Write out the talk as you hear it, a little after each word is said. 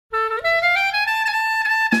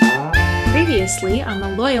Previously on the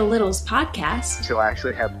Loyal Littles podcast. So I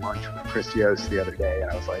actually had lunch with Chris Yost the other day,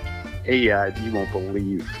 and I was like, hey, you won't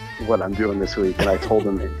believe what I'm doing this week. And I told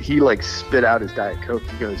him, and he like spit out his Diet Coke.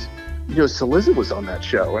 He goes, so Liza was on that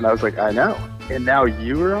show. And I was like, I know. And now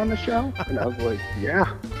you were on the show? And I was like,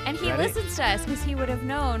 yeah. And he listens to us because he would have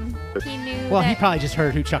known. He knew Well, that... he probably just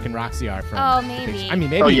heard who Chuck and Roxy are from. Oh, maybe. I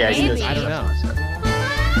mean, maybe. Oh, yeah, he maybe. is. I don't know.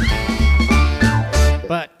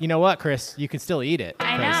 But you know what, Chris? You can still eat it.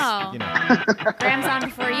 I 'cause, know. You know. Graham's on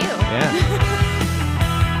before you. Yeah.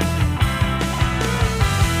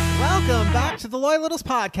 Welcome back to the Loyal Littles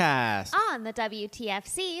podcast. On the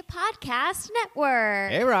WTFC Podcast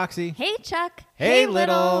Network. Hey, Roxy. Hey, Chuck. Hey,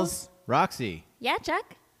 Littles. Roxy, Yeah,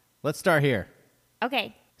 Chuck? let's start here.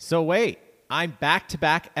 Okay. So wait, I'm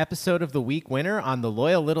back-to-back episode of the week winner on the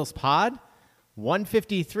Loyal Littles pod.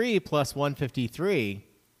 153 plus 153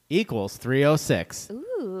 equals 306.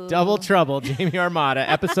 Ooh. Double Trouble, Jamie Armada,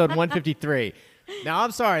 episode 153. Now,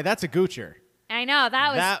 I'm sorry, that's a goocher. I know. That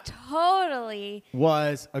was That- totally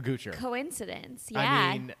Was a goocher. coincidence. Yeah.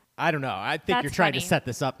 I mean, I don't know. I think That's you're trying to funny. set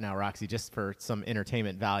this up now, Roxy, just for some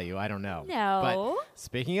entertainment value. I don't know. No. But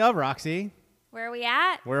speaking of, Roxy, Where are we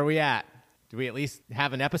at? where are we at? Do we at least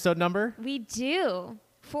have an episode number? We do.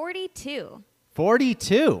 42.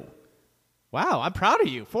 42. Wow, I'm proud of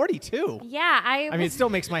you. 42. Yeah. I I mean, it still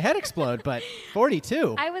makes my head explode, but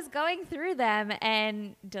 42. I was going through them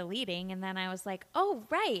and deleting, and then I was like, oh,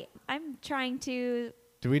 right. I'm trying to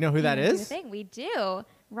Do we know who that do the is? thing. We do.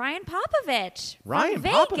 Ryan Popovich. Ryan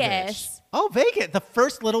from Popovich. Vegas. Oh, Vegas. The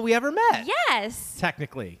first little we ever met. Yes.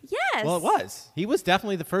 Technically. Yes. Well, it was. He was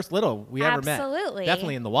definitely the first little we ever met. Absolutely.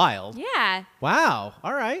 Definitely in the wild. Yeah. Wow.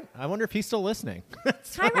 All right. I wonder if he's still listening.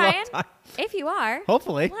 It's Hi, been a long Ryan. time. If you are,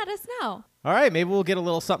 Hopefully. let us know. All right. Maybe we'll get a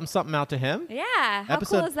little something out to him. Yeah. How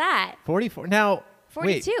Episode- cool is that? 44. Now,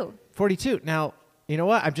 42. Wait, 42. Now, you know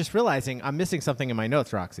what? I'm just realizing I'm missing something in my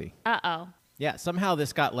notes, Roxy. Uh-oh. Yeah, somehow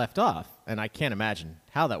this got left off, and I can't imagine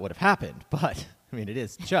how that would have happened. But, I mean, it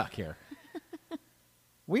is Chuck here.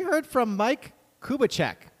 We heard from Mike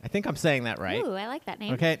Kubacek. I think I'm saying that right. Ooh, I like that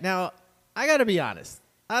name. Okay, now, I got to be honest.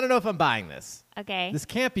 I don't know if I'm buying this. Okay. This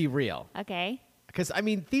can't be real. Okay. Because, I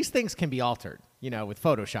mean, these things can be altered, with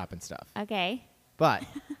Photoshop and stuff. Okay. But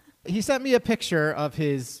he sent me a picture of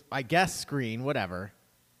his, I guess, screen, whatever.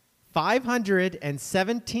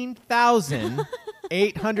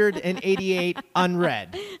 517,888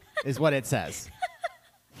 unread is what it says.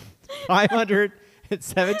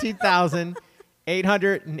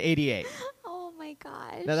 517,888. Oh, my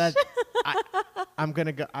gosh. Now that I'm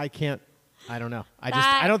gonna go. I can't. I don't know.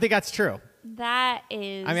 That- I don't think that's true. That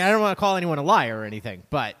is... I mean, I don't want to call anyone a liar or anything,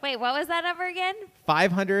 but Wait, what was that number again?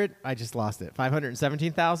 500. I just lost it.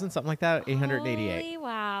 517,000, something like that. 888. Holy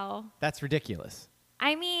wow. That's ridiculous.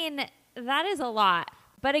 I mean, that is a lot.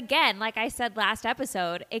 But again, like I said last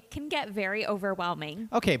episode, it can get very overwhelming.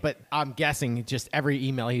 Okay, but I'm guessing just every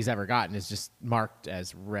email he's ever gotten is just marked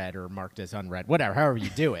as read or marked as unread, whatever, however you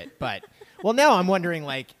do it. But, well, now I'm wondering,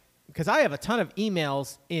 because I have a ton of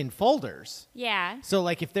emails in folders. Yeah. So,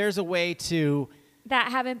 if there's a way to That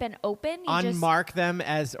haven't been open. You unmark them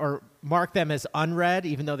or mark them as unread,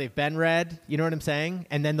 even though they've been read, you know what I'm saying?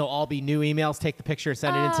 And then they'll all be new emails. Take the picture,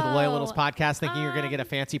 send it into the Loyal Littles podcast thinking you're going to get a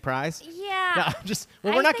fancy prize. Yeah. No,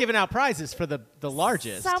 we're I not think giving out prizes for the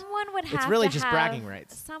largest. Someone would have It's really to just have, bragging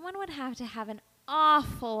rights. Someone would have to have an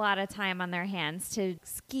awful lot of time on their hands to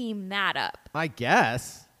scheme that up. I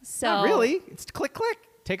guess. So Not really. It's click, click.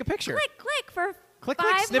 Take a picture. click for Click,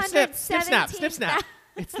 click, snip, snip, snip, snap, snip, snap.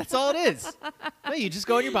 That's all it is. No, you just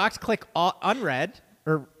go in your box, click all unread,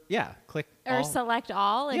 click or all. select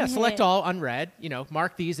all. And Select hit- all unread.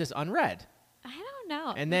 Mark these as unread. I don't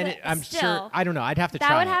know. And then But I'm still, sure, I don't know. I'd have to that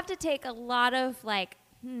try would it. have to take a lot of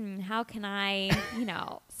how can I,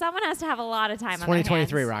 someone has to have a lot of time It's on their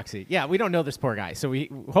 2023, hands. Roxy. Yeah, we don't know this poor guy, so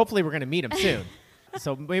hopefully we're going to meet him soon.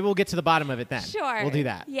 So maybe we'll get to the bottom of it then. Sure. We'll do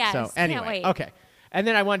that. Yes, So can't anyway, wait. okay. And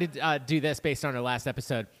then I wanted to do this based on our last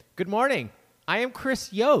episode. Good morning. I am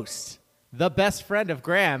Chris Yost, the best friend of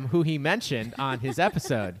Graham, who he mentioned on his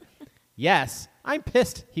episode. Yes, I'm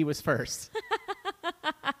pissed he was first.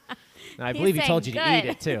 And I He's believe he told you saying to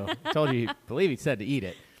eat good. it too. Believe he said to eat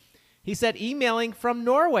it. He said emailing from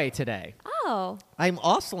Norway today. Oh, I'm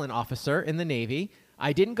also an officer in the Navy.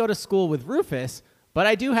 I didn't go to school with Rufus, but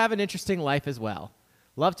I do have an interesting life as well.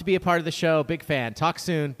 Love to be a part of the show. Big fan. Talk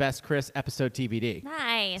soon. Best Chris episode TBD.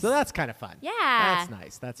 nice. So that's kind of fun. Yeah. That's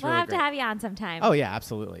nice. That's we'll really have great. to have you on sometime. Oh yeah,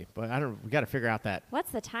 absolutely. But we got to figure out that.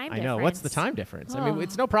 What's the time I difference? know. What's the time difference? I Oh. mean,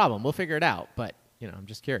 it's no problem. We'll figure it out. But I'm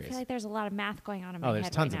just I curious. feel like there's a lot of math going on in my Oh, head there's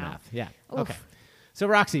tons right of now. math. Yeah. Oof. Okay. So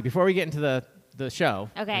Roxy, before we get into the show,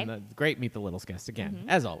 Okay. and the great Meet the Littles guest again,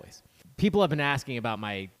 as always. people have been asking about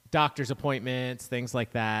my doctor's appointments, things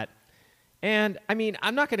like that. And I mean,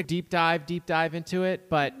 I'm not going to deep dive into it,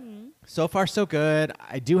 but so far so good.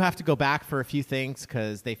 I do have to go back for a few things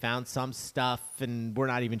because they found some stuff and we're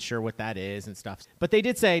not even sure what that is and stuff. But they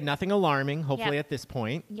did say nothing alarming, hopefully at this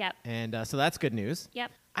point. Yep. And so that's good news.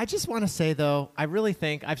 Yep. I just want to say, though, I really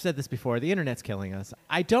think, I've said this before, the internet's killing us.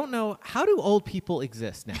 I don't know, how do old people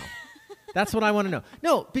exist now? That's what I want to know.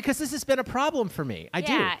 No, because this has been a problem for me. I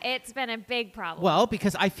do. Yeah, it's been a big problem. Well,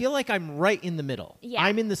 because I feel like I'm right in the middle. Yeah.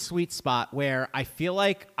 I'm in the sweet spot where I feel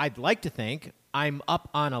like I'd like to think I'm up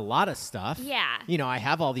on a lot of stuff. Yeah. You know, I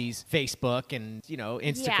have all these Facebook and,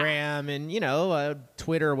 Instagram and,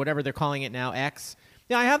 Twitter or whatever they're calling it now, X.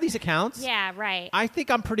 Yeah, I have these accounts. Yeah, right. I think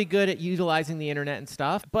I'm pretty good at utilizing the internet and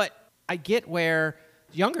stuff, but I get where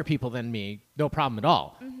younger people than me, no problem at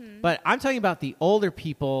all. Mm-hmm. But I'm talking about the older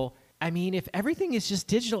people. I mean, if everything is just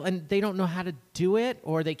digital and they don't know how to do it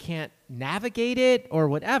or they can't navigate it or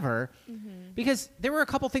whatever, because there were a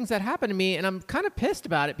couple things that happened to me and I'm kind of pissed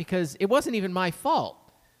about it because it wasn't even my fault.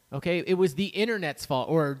 Okay. It was the internet's fault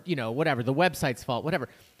or, whatever, the website's fault, whatever.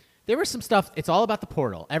 There was some stuff. It's all about the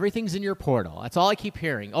portal. Everything's in your portal. That's all I keep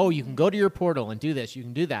hearing. Oh, you can go to your portal and do this. You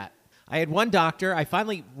can do that. I had one doctor, I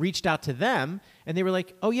finally reached out to them, and they were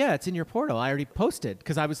like, oh, yeah, it's in your portal. I already posted,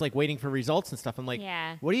 because I was, like, waiting for results and stuff. I'm like,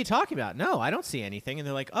 Yeah. What are you talking about? No, I don't see anything. And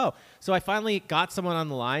they're like, oh. So I finally got someone on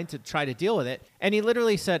the line to try to deal with it, and he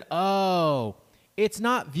literally said, oh, it's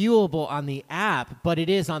not viewable on the app, but it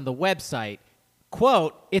is on the website.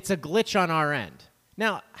 Quote, it's a glitch on our end.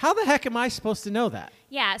 Now, how the heck am I supposed to know that?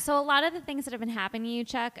 Yeah, so a lot of the things that have been happening to you,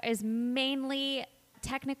 Chuck, is mainly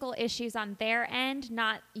technical issues on their end,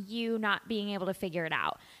 not you not being able to figure it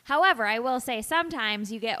out. However, I will say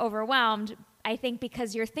sometimes you get overwhelmed, I think,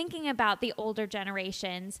 because you're thinking about the older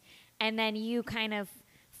generations and then you kind of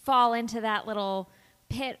fall into that little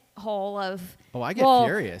pit hole of, Oh, I get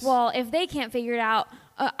furious. Well, if they can't figure it out,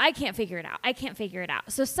 I can't figure it out. I can't figure it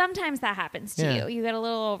out. So sometimes that happens to Yeah. you. You get a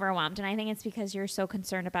little overwhelmed. And I think it's because you're so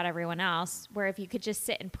concerned about everyone else, where if you could just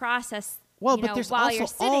sit and process Well, you but know, there's while also you're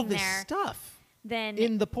sitting all this there, stuff then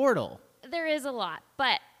in the portal. there is a lot.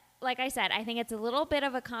 But like I said, I think it's a little bit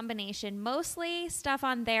of a combination, mostly stuff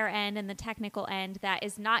on their end and the technical end that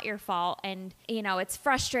is not your fault. And, it's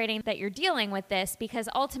frustrating that you're dealing with this because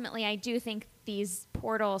ultimately I do think these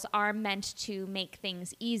portals are meant to make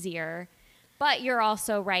things easier. But you're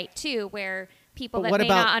also right, too, where people But that what may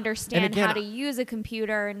about- not and understand again, how to use a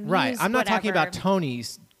computer and Right. use I'm not talking whatever. about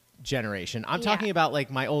Tony's generation. I'm Yeah. talking about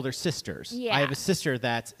like my older sisters. Yeah. I have a sister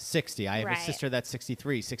that's 60. I have Right. a sister that's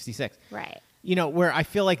 63, 66. Right. Where I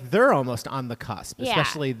feel like they're almost on the cusp, Yeah.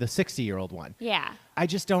 especially the 60-year-old one. Yeah. I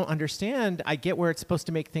just don't understand. I get where it's supposed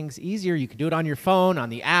to make things easier. You can do it on your phone, on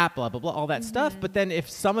the app, blah, blah, blah, all that stuff. But then if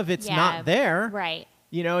some of it's Yeah. not there, Right.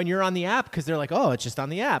 and you're on the app because they're like, oh, it's just on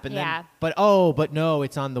the app. And Yeah. then, but no,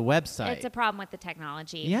 it's on the website. It's a problem with the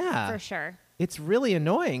technology. Yeah. For sure. It's really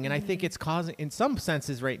annoying, and I think it's causing, in some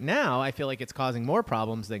senses right now, I feel like it's causing more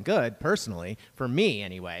problems than good, personally, for me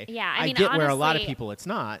anyway. Yeah, I I mean, get where a lot of honestly, people it's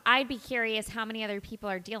not. I'd be curious how many other people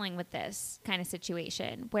are dealing with this kind of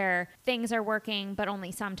situation where things are working, but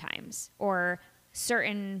only sometimes, or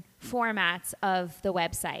certain formats of the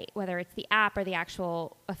website, whether it's the app or the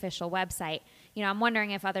actual official website. I'm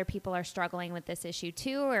wondering if other people are struggling with this issue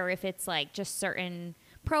too, or if it's like just certain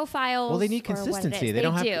profiles. Well, they need or what it consistency. is. They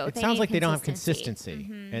don't have. do. It They sounds need like they don't have consistency,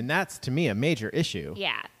 and that's to me a major issue.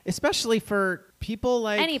 Yeah. Especially for people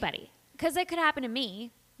like Anybody. Because it could happen to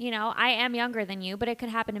me. I am younger than you, but it could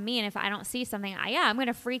happen to me. And if I don't see something, I'm going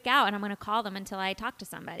to freak out and I'm going to call them until I talk to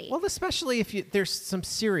somebody. Well, especially if there's some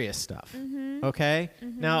serious stuff. Mm-hmm. Okay.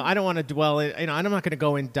 Now, I don't want to dwell. I'm not going to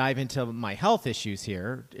go and dive into my health issues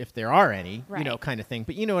here, if there are any, Right. kind of thing.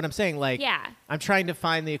 But you know what I'm saying? Like, Yeah. I'm trying to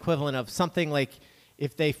find the equivalent of something like.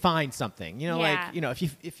 If they find something, Yeah.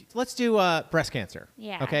 if let's do breast cancer.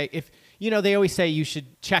 Yeah. Okay. If they always say you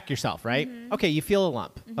should check yourself, right? Mm-hmm. Okay. You feel a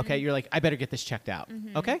lump. Okay. You're like, I better get this checked out.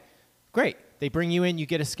 Okay. Great. They bring you in. You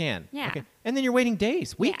get a scan. Yeah. Okay. And then you're waiting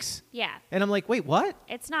days, Yeah. weeks. Yeah. And I'm like, wait, what?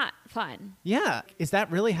 It's not fun. Yeah. Is that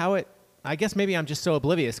really how it? I guess maybe I'm just so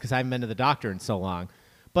oblivious because I haven't been to the doctor in so long.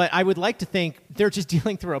 But I would like to think they're just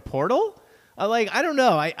dealing through a portal. I don't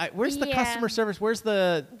know. Where's the Yeah. customer service? Where's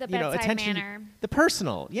the bedside attention? manner. The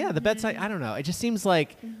personal. Yeah, the bedside. I don't know. It just seems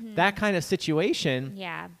like that kind of situation.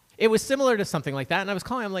 Yeah. It was similar to something like that. And I was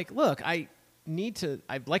calling. I'm like, look, I'd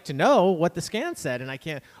like to know what the scan said. And I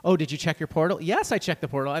can't. Oh, did you check your portal? Yes, I checked the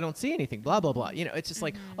portal. I don't see anything. Blah, blah, blah. It's just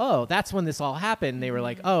like, oh, that's when this all happened. They were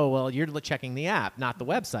like, oh, well, you're checking the app, not the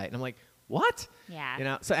website. And I'm like, what?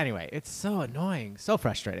 Yeah. So anyway, it's so annoying, so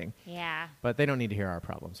frustrating. Yeah. But they don't need to hear our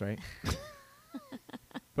problems, right?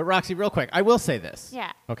 But Roxy, real quick, I will say this.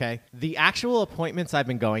 Yeah. Okay. The actual appointments I've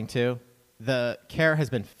been going to, the care has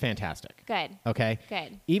been fantastic. Good. Okay.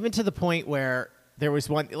 Good. Even to the point where there was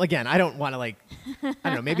one, again, I don't want to I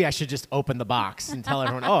don't know, maybe I should just open the box and tell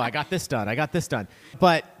everyone, oh, I got this done. I got this done.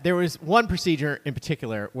 But there was one procedure in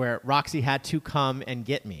particular where Roxy had to come and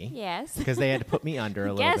get me. Yes. Because they had to put me under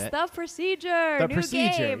a little Guess bit. the procedure. The New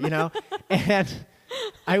procedure, game. you know? And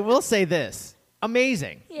I will say this,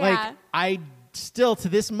 amazing. Yeah. Like, I still, to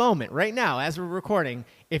this moment, right now, as we're recording,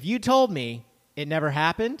 if you told me it never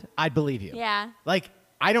happened, I'd believe you. Yeah. Like,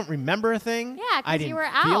 I don't remember a thing. Yeah, 'cause I didn't you were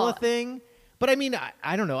feel a out. thing. But I mean,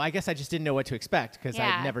 I don't know. I guess I just didn't know what to expect because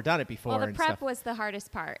Yeah. I'd never done it before. Well, the and prep stuff. was the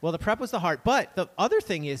hardest part. Well, the prep was the hard. But the other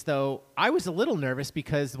thing is, though, I was a little nervous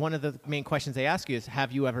because one of the main questions they ask you is,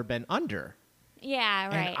 have you ever been under? Yeah,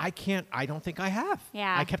 right. And I don't think I have.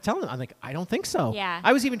 Yeah. I kept telling them, I'm like, I don't think so. Yeah.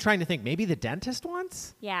 I was even trying to think, maybe the dentist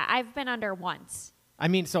once? Yeah, I've been under once. I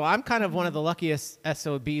mean, so I'm kind of one of the luckiest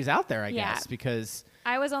SOBs out there, I Yeah. guess, because.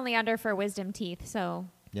 I was only under for wisdom teeth, so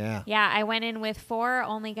Yeah. yeah, I went in with 4,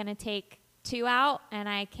 only going to take 2 out, and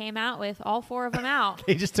I came out with all 4 of them out.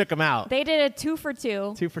 They just took them out. They did a 2 for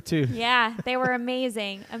 2. 2 for 2. Yeah, they were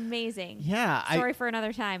amazing. Amazing. Yeah. Sorry for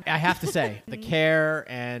another time. I have to say, the care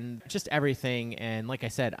and just everything, and like I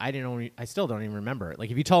said, I still don't even remember it. Like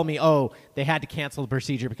if you told me, oh, they had to cancel the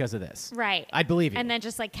procedure because of this, Right. I'd believe you. And then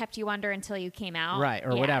just like kept you under until you came out. right,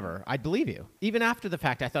 or Yeah. whatever, I'd believe you. Even after the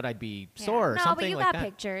fact, I thought I'd be Yeah. sore or no, something but you like got that.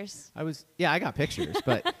 pictures. I got pictures,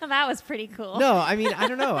 but That was pretty cool. no, I mean, I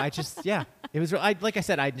don't know. I just, yeah, it was. Like I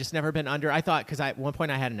said, I'd just never been under. I thought because at one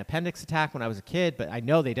point I had an appendix attack when I was a kid, but I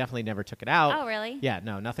know they definitely never took it out. Oh, really? Yeah,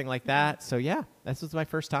 no, nothing like that. So yeah, this was my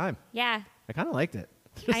first time. Yeah. I kind of liked it.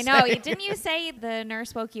 I know. Didn't you say the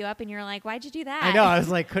nurse woke you up and you were like, why'd you do that? I know. I was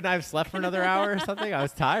like, couldn't I have slept for another hour or something? I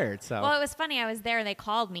was tired. So Well, it was funny. I was there. They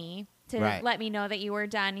called me to Right. let me know that you were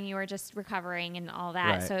done and you were just recovering and all that.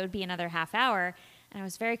 Right. So it would be another half hour. And I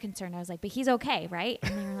was very concerned. I was like, but he's okay, right?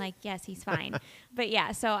 And they were like, yes, he's fine. But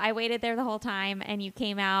yeah, so I waited there the whole time and you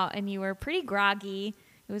came out and you were pretty groggy.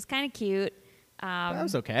 It was kind of cute. that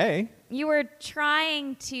was okay. You were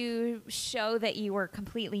trying to show that you were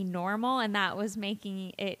completely normal, and that was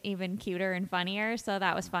making it even cuter and funnier. So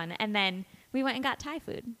that was fun. And then we went and got Thai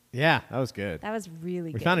food. Yeah, that was good. That was really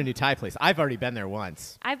We good. found a new Thai place. I've already been there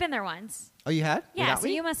once. I've been there once. Oh, you had? Yeah, Without so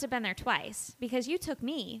me? you must have been there twice because you took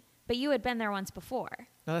me, but you had been there once before.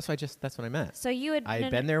 No, that's what I meant. So you had. I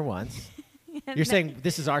had been there once. and You're then- saying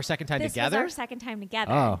this is our second time this together? was our second time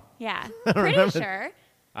together. Oh. Yeah, I don't pretty remember. sure.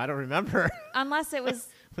 I don't remember. Unless it was.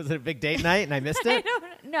 Was it a big date night and I missed I it? don't.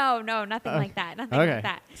 No, nothing like that. Nothing Okay. like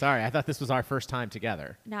that. Sorry, I thought this was our first time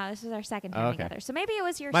together. No, this was our second time Okay. together. So maybe it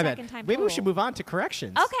was your My second bad. time. Maybe we total. should move on to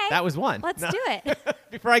corrections. Okay. That was one. Let's No. do it.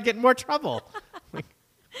 Before I get in more trouble.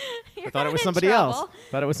 You're I thought it not was in somebody else. trouble.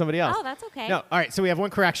 Thought it was somebody else. Oh, that's okay. No, all right. So we have one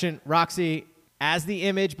correction. Roxy, as the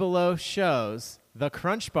image below shows, the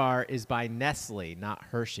Crunch Bar is by Nestle, not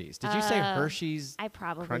Hershey's. Did you say Hershey's I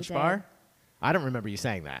probably Crunch did. Bar? I don't remember you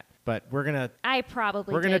saying that, but we're gonna I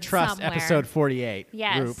probably trust somewhere. episode 48.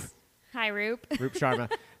 Yes. Roop Hi, Roop.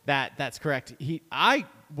 Sharma. That's correct. I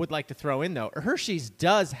would like to throw in though, Hershey's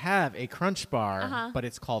does have a Crunch Bar, but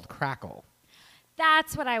it's called Crackle.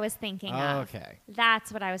 That's what I was thinking of. Okay.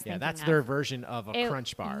 That's what I was Yeah, thinking that's of. their version of a It-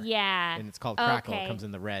 Crunch Bar. Yeah. And it's called Crackle. Okay. It comes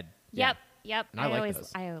in the red. Yep. Yeah. Yep. And I like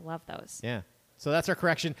those. I love those. Yeah. So that's our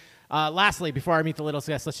correction. Lastly, before I meet the little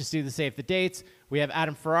guests, let's just do the save the dates. We have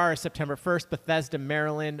Adam Ferrara, September 1st, Bethesda,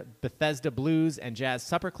 Maryland, Bethesda Blues and Jazz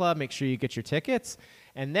Supper Club. Make sure you get your tickets.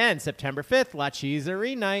 And then September 5th, La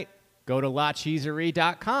Cheeserie night. Go to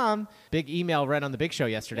lacheeserie.com. Big email read on the Big Show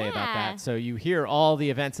yesterday about Yeah. that. So you hear all the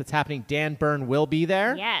events that's happening. Dan Byrne will be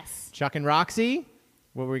there. Yes. Chuck and Roxy.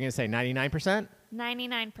 What were we going to say, 99%?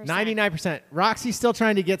 99%. 99%. Roxy's still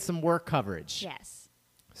trying to get some work coverage. Yes.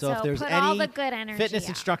 So if there's put any all the good energy fitness out.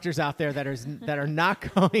 instructors out there that are not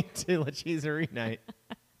going to La Cheeserie night,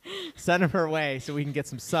 send them her way so we can get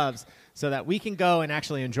some subs so that we can go and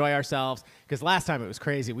actually enjoy ourselves. Because last time it was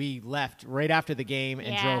crazy. We left right after the game and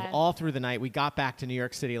Yeah. drove all through the night. We got back to New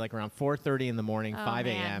York City like around 4:30 in the morning, 5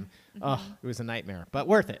 man. a.m. Oh, it was a nightmare, but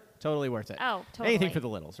worth it. Totally worth it. Oh, totally. Anything for the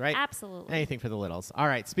littles, right? Absolutely. Anything for the littles. All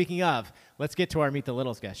right, speaking of, let's get to our Meet the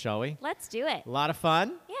Littles guest, shall we? Let's do it. A lot of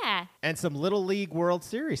fun Yeah. and some Little League World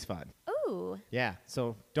Series fun. Ooh. Yeah,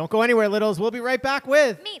 so don't go anywhere, littles. We'll be right back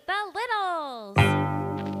with Meet the Littles.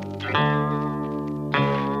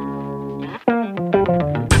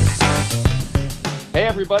 Hey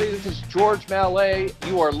everybody, this is George Mallet.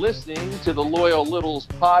 You are listening to the Loyal Littles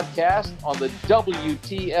podcast on the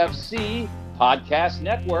WTFC Podcast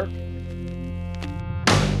Network.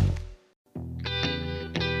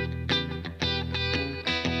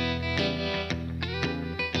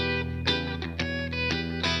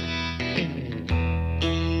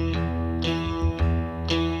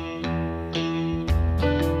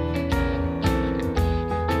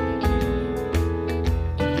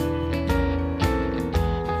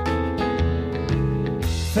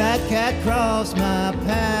 Fat cat crossed my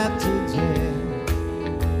path today.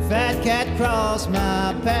 Fat cat crossed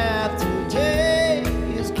my path today.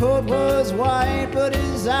 His coat was white, but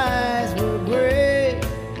his eyes were gray.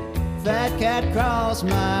 Fat cat crossed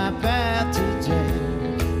my path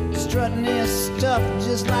today. Strutting his stuff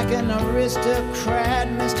just like an aristocrat,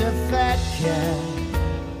 Mr. Fat Cat.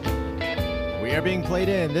 We are being played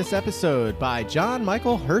in this episode by John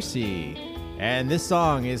Michael Hersey, and this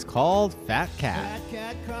song is called Fat Cat.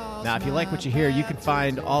 Now, if you like what you hear, you can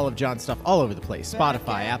find all of John's stuff all over the place.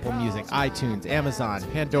 Spotify, Apple Music, iTunes, Amazon,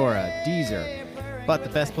 Pandora, Deezer. But the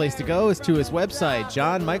best place to go is to his website,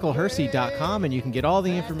 johnmichaelhersey.com, and you can get all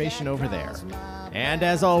the information over there. And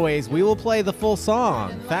as always, we will play the full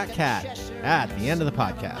song, Fat Cat, at the end of the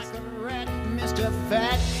podcast. Mr.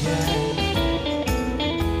 Fat Cat.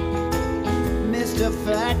 Mr.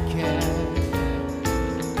 Fat Cat.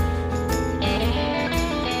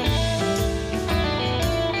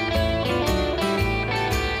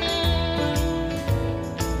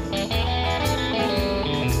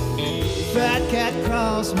 Fat cat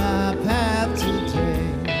crossed my path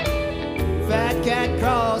today. Fat cat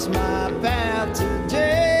crossed my path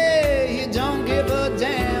today. He don't give a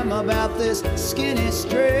damn about this skinny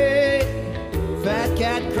straight. Fat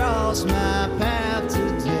cat crossed my path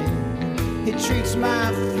today. He treats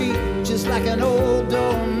my feet just like an old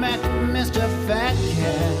doormat, Mr. Fat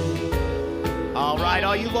Cat. All right,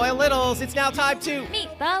 all you loyal littles, it's now time to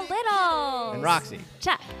Meet the Littles. And Roxy,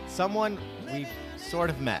 Chuck. someone we've sort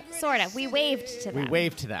of met. Sort of. We waved to them. We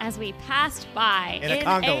waved to them. As we passed by. In a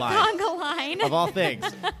conga line. conga line. Of all things.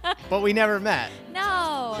 But we never met.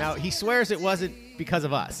 No. Now, he swears it wasn't because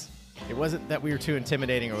of us. It wasn't that we were too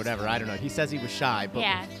intimidating or whatever. I don't know. He says he was shy, but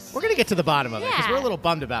Yeah. we're going to get to the bottom of it because Yeah. we're a little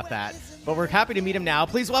bummed about that. But we're happy to meet him now.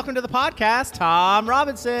 Please welcome to the podcast, Tom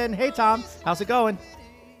Robinson. Hey, Tom. How's it going?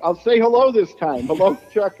 I'll say hello this time. Hello,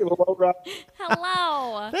 Chuck, and hello, Rob.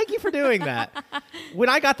 Hello. Thank you for doing that. When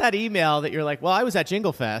I got that email that you're like, well, I was at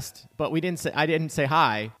Jingle Fest, but I didn't say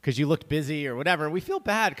hi because you looked busy or whatever. We feel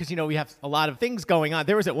bad because, we have a lot of things going on.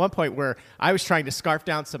 There was at one point where I was trying to scarf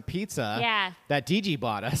down some pizza that DG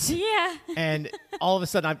bought us. Yeah. And all of a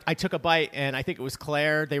sudden I took a bite, and I think it was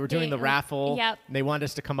Claire. They were doing the raffle. Yep. And they wanted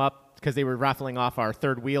us to come up because they were raffling off our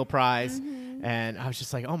third wheel prize. And I was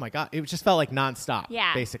just like, oh my God. It just felt like nonstop,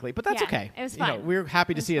 basically. But that's Yeah, okay. it was fun. We're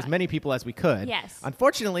happy to see as many people as we could. Yes.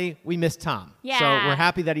 Unfortunately, we missed Tom. Yeah. So we're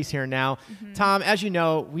happy that he's here now. Tom, as you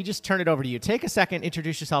know, we just turn it over to you. Take a second,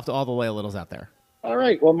 introduce yourself to all the loyal littles out there. All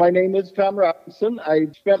right. Well, my name is Tom Robinson. I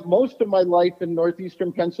spent most of my life in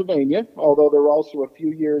northeastern Pennsylvania, although there were also a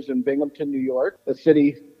few years in Binghamton, New York, a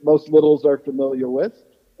city most littles are familiar with,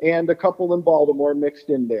 and a couple in Baltimore mixed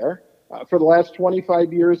in there. For the last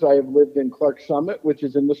 25 years, I have lived in Clark Summit, which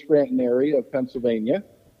is in the Scranton area of Pennsylvania.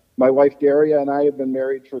 My wife, Daria, and I have been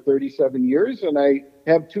married for 37 years, and I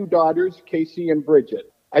have two daughters, Casey and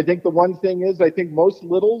Bridget. I think the one thing is, I think most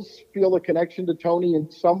littles feel a connection to Tony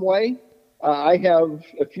in some way. I have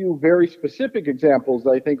a few very specific examples that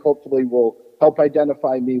I think hopefully will help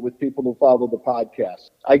identify me with people who follow the podcast.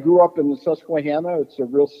 I grew up in Susquehanna. It's a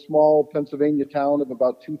real small Pennsylvania town of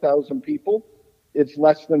about 2,000 people. It's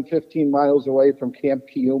less than 15 miles away from Camp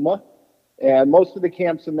Keuma. And most of the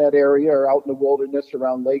camps in that area are out in the wilderness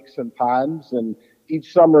around lakes and ponds. And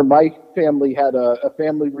each summer, my family had a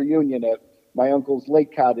family reunion at my uncle's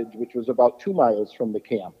lake cottage, which was about 2 miles from the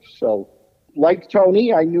camp. So like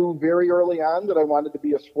Tony, I knew very early on that I wanted to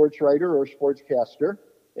be a sports writer or sportscaster.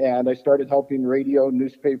 And I started helping radio,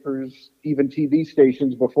 newspapers, even TV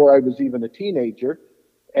stations before I was even a teenager.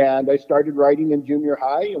 And I started writing in junior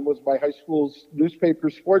high and was my high school's newspaper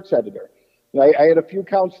sports editor. And I had a few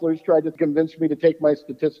counselors try to convince me to take my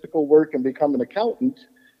statistical work and become an accountant,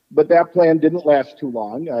 but that plan didn't last too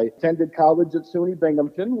long. I attended college at SUNY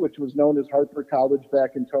Binghamton, which was known as Harper College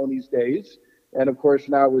back in Tony's days. And of course,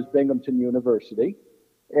 now it was Binghamton University.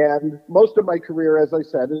 And most of my career, as I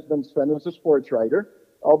said, has been spent as a sports writer,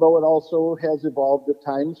 although it also has evolved at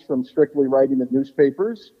times from strictly writing in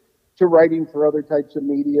newspapers to writing for other types of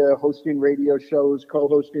media, hosting radio shows,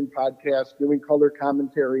 co-hosting podcasts, doing color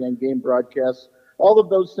commentary on game broadcasts, all of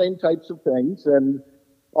those same types of things. And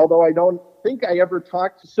although I don't think I ever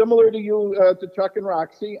talked, similar to you, to Chuck and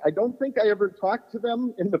Roxy, I don't think I ever talked to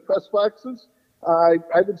them in the press boxes. I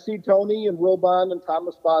would see Tony and Wilbon and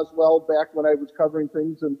Thomas Boswell back when I was covering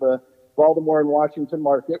things in the Baltimore and Washington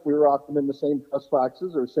market. We were often in the same press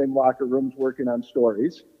boxes or same locker rooms working on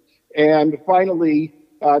stories. And finally,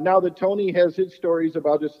 now that Tony has his stories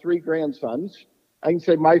about his three grandsons, I can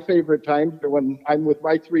say my favorite times are when I'm with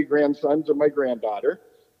my three grandsons and my granddaughter.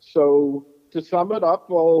 So To sum it up,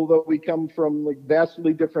 although we come from like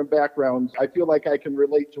vastly different backgrounds, I feel like I can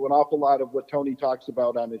relate to an awful lot of what Tony talks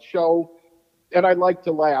about on his show. And I like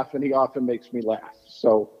to laugh, and he often makes me laugh.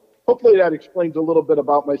 So hopefully that explains a little bit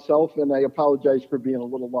about myself, and I apologize for being a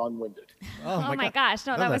little long-winded. Oh my gosh.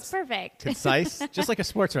 No, that was perfect. Concise, just like a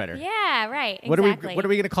sports writer. Yeah, right. What Exactly. are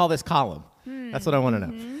we going to call this column? That's what I want to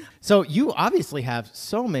know. So you obviously have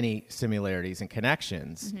so many similarities and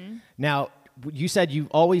connections. Now, you said you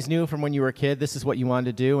always knew from when you were a kid this is what you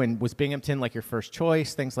wanted to do, and was Binghamton like your first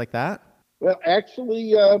choice, things like that? Well,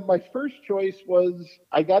 actually, my first choice was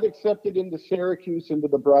I got accepted into Syracuse into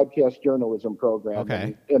the broadcast journalism program. Okay.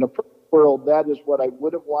 And in a perfect world, that is what I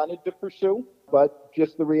would have wanted to pursue. But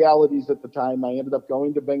just the realities at the time, I ended up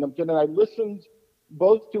going to Binghamton, and I listened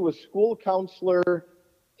both to a school counselor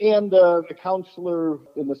and a counselor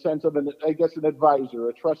in the sense of, an advisor,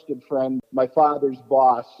 a trusted friend, my father's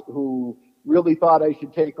boss, who really thought I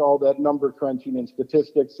should take all that number crunching and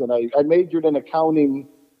statistics. And I majored in accounting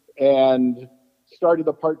and started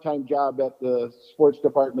a part-time job at the sports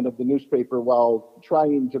department of the newspaper while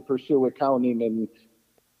trying to pursue accounting, and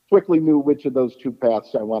quickly knew which of those two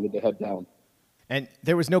paths I wanted to head down. And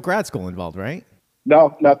there was no grad school involved, right?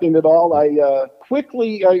 No, nothing at all. I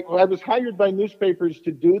was hired by newspapers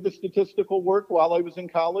to do the statistical work while I was in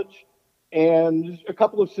college. And a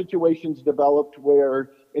couple of situations developed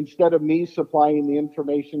where instead of me supplying the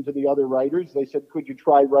information to the other writers, they said, could you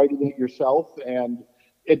try writing it yourself? And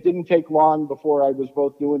it didn't take long before I was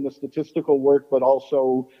both doing the statistical work, but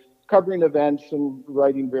also covering events and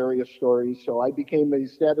writing various stories. So I became a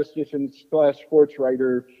statistician / sports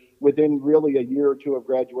writer within really a year or two of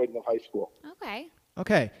graduating high school.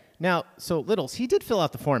 Okay. Now, so Littles, he did fill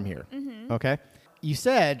out the form here. Okay. You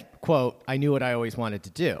said, quote, I knew what I always wanted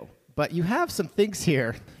to do. But you have some things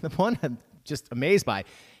here. The one I'm just amazed by.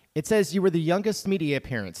 It says you were the youngest media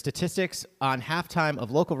appearance, statistics on halftime of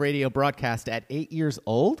local radio broadcast at 8 years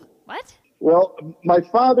old? What? Well, my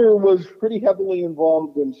father was pretty heavily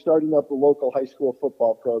involved in starting up a local high school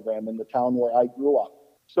football program in the town where I grew up.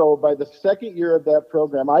 So by the second year of that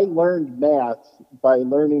program, I learned math by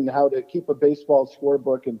learning how to keep a baseball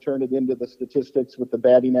scorebook and turn it into the statistics with the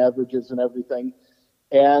batting averages and everything.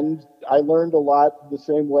 And I learned a lot the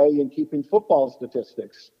same way in keeping football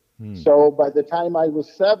statistics. So by the time I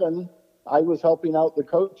was 7, I was helping out the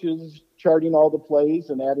coaches, charting all the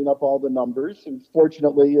plays and adding up all the numbers. And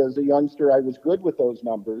fortunately, as a youngster, I was good with those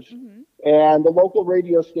numbers. And the local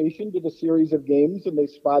radio station did a series of games, and they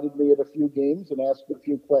spotted me at a few games and asked a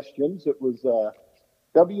few questions. It was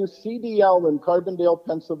WCDL in Carbondale,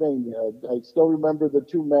 Pennsylvania. I still remember the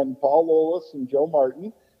two men, Paul Lolis and Joe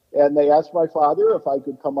Martin. And they asked my father if I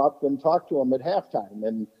could come up and talk to him at halftime.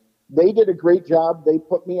 And they did a great job. They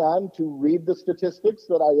put me on to read the statistics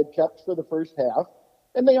that I had kept for the first half.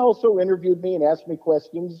 And they also interviewed me and asked me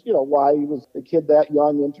questions, why was a kid that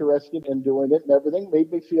young interested in doing it and everything. Made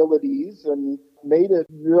me feel at ease and made it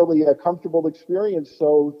really a comfortable experience.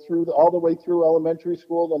 So all the way through elementary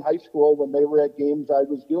school and high school, when they were at games I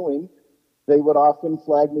was doing, they would often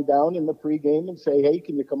flag me down in the pregame and say, hey,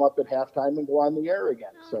 can you come up at halftime and go on the air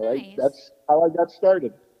again? Nice. That's how I got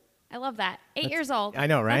started. I love that. 8 years old. I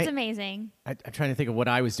know, right? That's amazing. I'm trying to think of what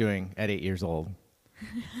I was doing at 8 years old.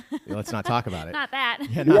 Let's not talk about it. Not that.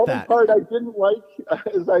 Yeah, The not only that. part I didn't like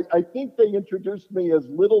is I think they introduced me as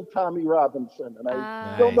Little Tommy Robinson, and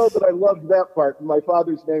I don't know Nice. that I loved that part. My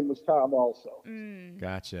father's name was Tom also.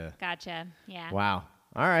 Gotcha. Yeah. Wow.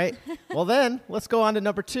 All right. Well, then let's go on to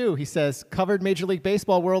number 2. He says, covered Major League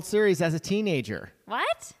Baseball World Series as a teenager.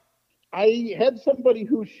 What? I had somebody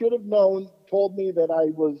who should have known told me that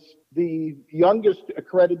I was the youngest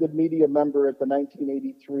accredited media member at the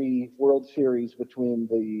 1983 World Series between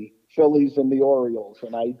the Phillies and the Orioles,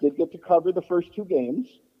 and I did get to cover the first 2 games.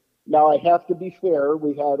 Now, I have to be fair. We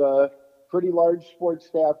had a pretty large sports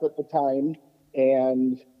staff at the time,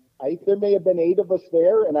 and there may have been 8 of us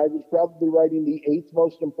there, and I was probably writing the 8th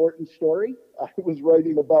most important story. I was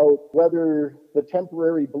writing about whether the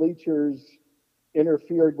temporary bleachers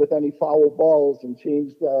interfered with any foul balls and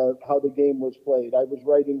changed how the game was played. I was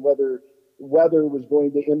writing whether weather was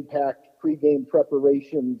going to impact pregame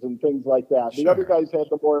preparations and things like that. Sure. The other guys had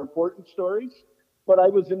the more important stories, but I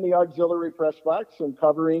was in the auxiliary press box and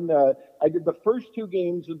covering. I did the first 2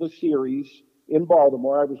 games of the series in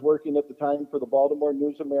Baltimore. I was working at the time for the Baltimore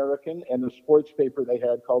News-American and the sports paper they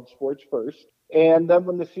had called Sports First. And then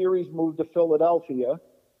when the series moved to Philadelphia,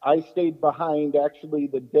 I stayed behind. Actually,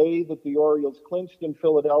 the day that the Orioles clinched in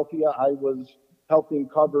Philadelphia, I was helping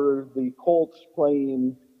cover the Colts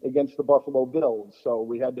playing against the Buffalo Bills. So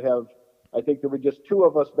we had to have, I think there were just 2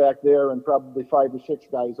 of us back there and probably 5 or 6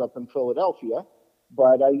 guys up in Philadelphia.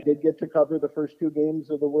 But I did get to cover the first 2 games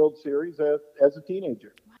of the World Series as a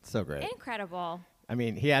teenager. So great. Incredible. I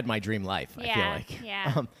mean, he had my dream life, I feel like.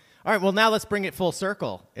 Yeah. All right, well, now let's bring it full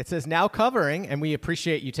circle. It says now covering, and we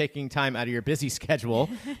appreciate you taking time out of your busy schedule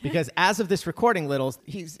because as of this recording, Littles,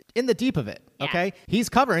 he's in the deep of it, okay? He's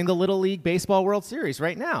covering the Little League Baseball World Series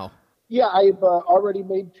right now. Yeah, I've already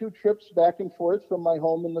made 2 trips back and forth from my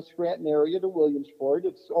home in the Scranton area to Williamsport.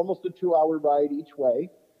 It's almost a 2-hour ride each way.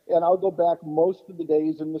 And I'll go back most of the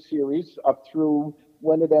days in the series up through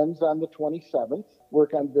when it ends on the 27th,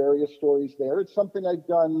 work on various stories there. It's something I've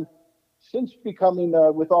done since becoming,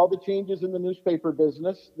 with all the changes in the newspaper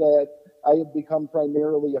business, that I have become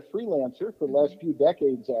primarily a freelancer for the last few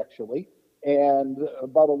decades, actually. And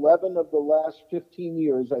about 11 of the last 15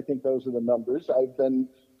 years, I think those are the numbers, I've been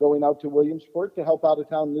going out to Williamsport to help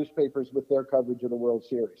out-of-town newspapers with their coverage of the World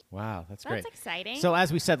Series. Wow, that's great. That's exciting. So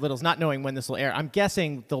as we said, Littles, not knowing when this will air, I'm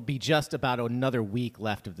guessing there'll be just about another week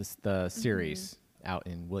left of the series out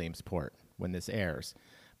in Williamsport when this airs.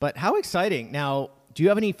 But how exciting. Now, do you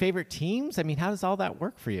have any favorite teams? I mean, how does all that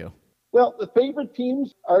work for you? Well, the favorite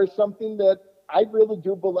teams are something that I really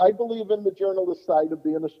do. I believe in the journalist side of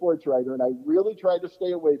being a sports writer, and I really try to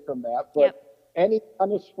stay away from that. But any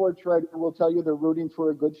honest sports writer will tell you they're rooting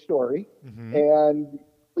for a good story. And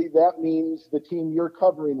that means the team you're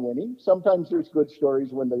covering winning. Sometimes there's good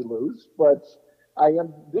stories when they lose. But I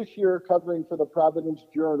am this year covering for the Providence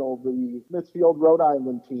Journal, the Smithfield, Rhode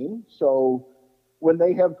Island team. So when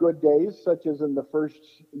they have good days, such as in the first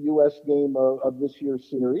U.S. game of this year's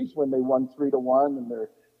series, when they won 3-1 and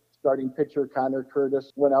their starting pitcher, Connor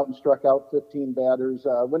Curtis, went out and struck out 15 batters.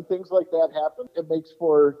 When things like that happen, it makes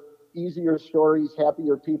for easier stories,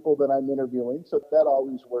 happier people that I'm interviewing. So that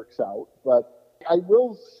always works out. But I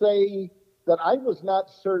will say that I was not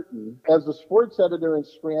certain. As a sports editor in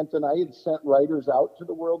Scranton, I had sent writers out to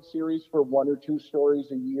the World Series for 1 or 2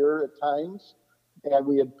 stories a year at times. And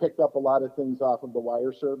we had picked up a lot of things off of the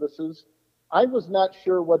wire services. I was not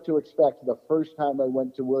sure what to expect the first time I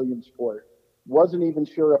went to Williamsport. Wasn't even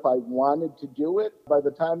sure if I wanted to do it. By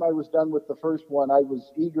the time I was done with the first one, I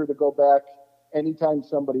was eager to go back anytime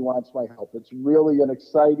somebody wants my help. It's really an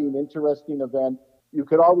exciting, interesting event. You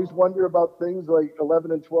could always wonder about things like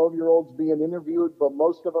 11 and 12-year-olds being interviewed, but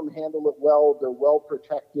most of them handle it well. They're well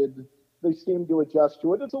protected. They seem to adjust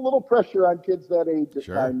to it. It's a little pressure on kids that age at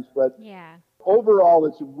times, but overall,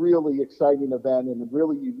 it's a really exciting event and a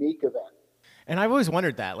really unique event. And I've always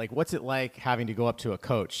wondered that, like, what's it like having to go up to a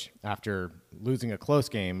coach after losing a close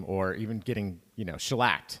game or even getting,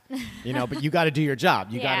 shellacked, but you got to do your job.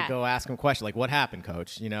 You got to go ask them a question like, what happened,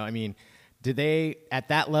 coach? I mean, do they at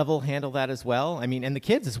that level handle that as well? I mean, and the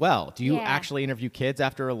kids as well. Do you actually interview kids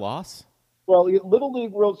after a loss? Well, Little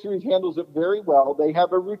League World Series handles it very well. They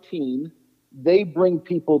have a routine. They bring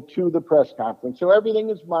people to the press conference. So everything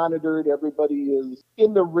is monitored. Everybody is,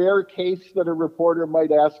 in the rare case that a reporter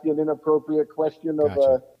might ask an inappropriate question of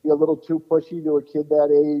a little too pushy to a kid that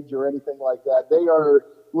age or anything like that.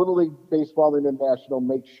 Little League Baseball International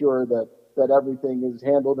makes sure that everything is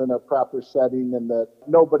handled in a proper setting and that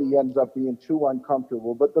nobody ends up being too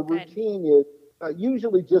uncomfortable. But the routine is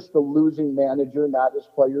usually just the losing manager, not as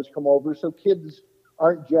players come over. So kids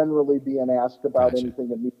aren't generally being asked about anything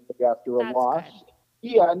immediately after a loss. Good.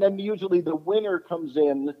 Yeah, and then usually the winner comes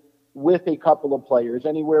in with a couple of players,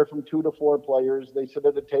 anywhere from 2 to 4 players. They sit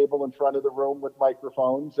at a table in front of the room with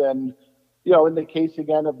microphones. And, in the case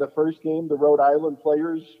again of the first game, the Rhode Island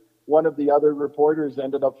players, one of the other reporters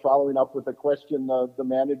ended up following up with a question of the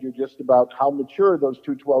manager just about how mature those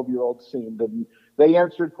 2 12-year-olds seemed. And they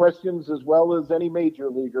answered questions as well as any major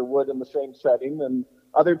leaguer would in the same setting. And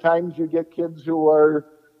other times you get kids who are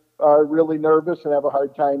really nervous and have a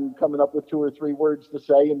hard time coming up with 2 or 3 words to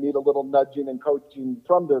say and need a little nudging and coaching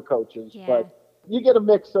from their coaches. Yeah. But you get a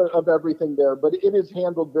mix of everything there, but it is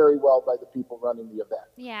handled very well by the people running the event.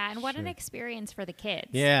 Yeah, and what an experience for the kids.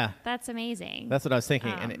 Yeah. That's amazing. That's what I was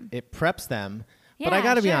thinking, and it preps them. But I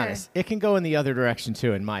got to be honest, it can go in the other direction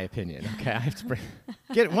too, in my opinion. Okay, I have to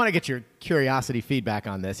want to get your curiosity feedback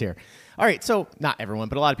on this here. All right, so not everyone,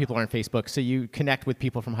 but a lot of people are on Facebook, so you connect with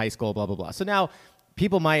people from high school, blah, blah, blah. So now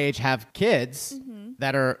people my age have kids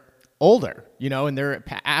that are older, and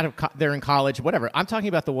they're in college, whatever. I'm talking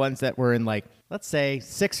about the ones that were in, like, let's say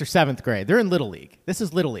 6th or 7th grade. They're in Little League. This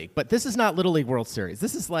is Little League, but this is not Little League World Series.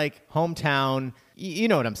 This is like hometown. You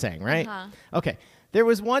know what I'm saying, right? Okay. There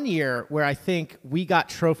was one year where I think we got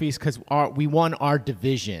trophies because we won our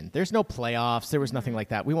division. There's no playoffs. There was nothing like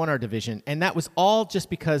that. We won our division. And that was all just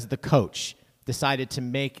because the coach decided to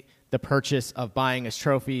make the purchase of buying us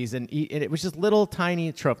trophies. And it was just little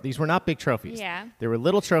tiny trophies. These were not big trophies. Yeah. They were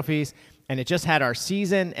little trophies. and it just had our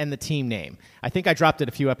season and the team name. I think I dropped it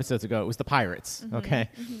a few episodes ago. It was the Pirates, okay?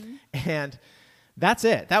 And that's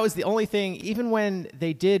it. That was the only thing. Even when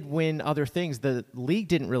they did win other things, the league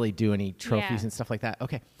didn't really do any trophies and stuff like that.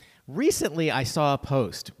 Okay. Recently, I saw a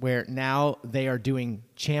post where now they are doing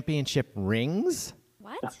championship rings.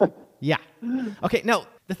 What? Yeah. Okay. No,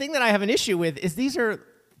 the thing that I have an issue with is these are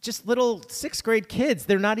just little sixth grade kids.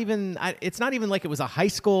 They're not even, it's not even like it was a high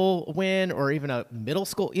school win or even a middle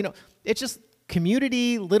school. You know, it's just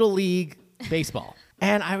community little league baseball.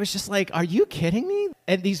 And I was just like, are you kidding me?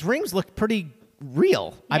 And these rings look pretty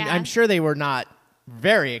real. Yeah. I'm sure they were not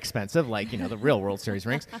very expensive, like, you know, the real World Series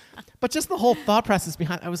rings. But just the whole thought process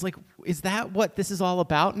behind, I was like, is that what this is all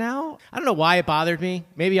about now? I don't know why it bothered me.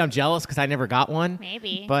 Maybe I'm jealous because I never got one.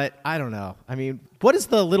 Maybe. But I don't know. I mean, what does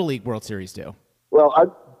the Little League World Series do? Well,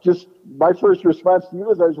 my first response to you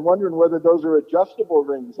is I was wondering whether those are adjustable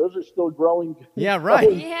rings. Those are still growing. Yeah,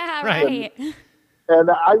 right. Yeah, Right. right. And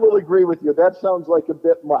I will agree with you. That sounds like a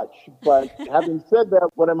bit much. But having said that,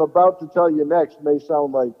 what I'm about to tell you next may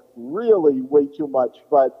sound like really way too much.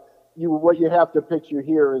 But what you have to picture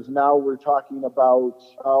here is now we're talking about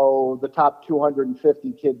the top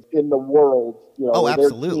 250 kids in the world. You know, Oh, their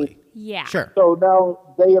absolutely. team. Yeah. Sure. So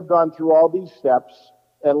now they have gone through all these steps.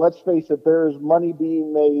 And let's face it, there's money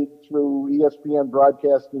being made through ESPN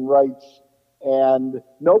broadcasting rights. And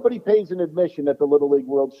nobody pays an admission at the Little League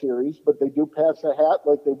World Series, but they do pass a hat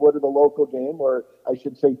like they would at a local game, or I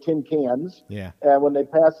should say tin cans. Yeah. And when they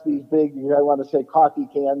pass these big, I want to say coffee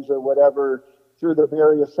cans or whatever, through the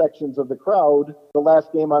various sections of the crowd, the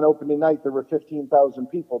last game on opening night, there were 15,000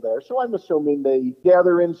 people there. So I'm assuming they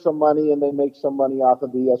gather in some money and they make some money off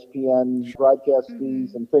of ESPN broadcast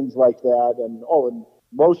fees and things like that. And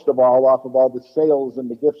most of all, off of all the sales in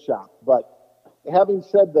the gift shop. But having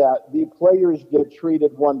said that, the players get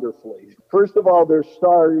treated wonderfully. First of all, they're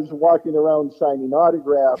stars walking around signing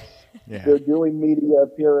autographs. Yeah. They're doing media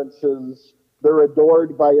appearances. They're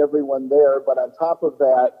adored by everyone there. But on top of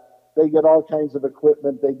that, they get all kinds of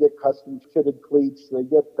equipment. They get custom fitted cleats. They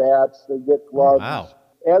get bats. They get gloves. Wow.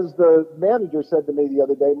 As the manager said to me the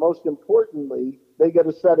other day, most importantly, they get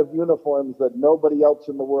a set of uniforms that nobody else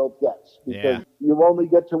in the world gets, because you only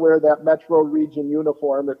get to wear that Metro Region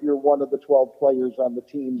uniform if you're one of the 12 players on the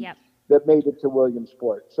team that made it to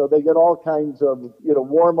Williamsport. So they get all kinds of,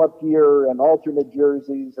 warm-up gear and alternate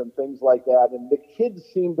jerseys and things like that. And the kids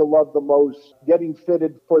seem to love the most getting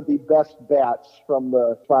fitted for the best bats from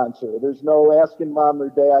the sponsor. There's no asking mom or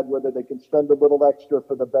dad whether they can spend a little extra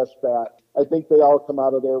for the best bat. I think they all come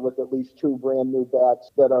out of there with at least 2 brand new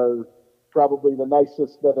bats that are probably the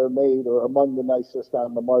nicest that are made or among the nicest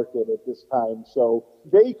on the market at this time. So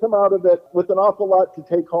they come out of it with an awful lot to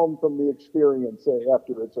take home from the experience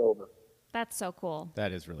after it's over. That's so cool.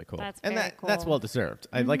 That is really cool. That's and very that's cool. well deserved.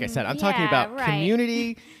 Like I said, I'm talking about right.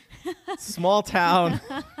 community, small town,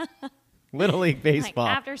 Little League baseball.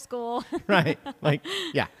 Like after school. Right. Like,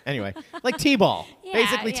 yeah. Anyway, like T-ball. Yeah,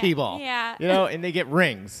 Basically yeah, T-ball. yeah. And they get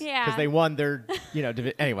rings. Yeah. Because they won their,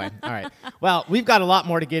 anyway. All right. Well, we've got a lot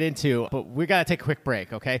more to get into, but we got to take a quick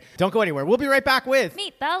break, okay? Don't go anywhere. We'll be right back with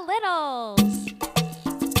Meet the Littles.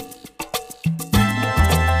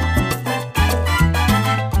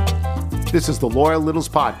 This is the Loyal Littles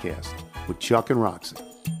Podcast with Chuck and Roxy.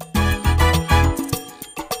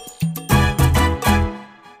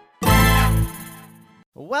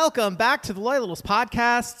 Welcome back to the Loyal Littles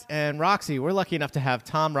Podcast. And Roxy, we're lucky enough to have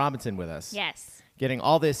Tom Robinson with us. Yes. Getting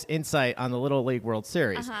all this insight on the Little League World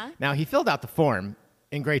Series. Now, he filled out the form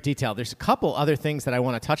in great detail. There's a couple other things that I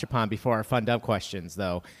want to touch upon before our fun dumb questions,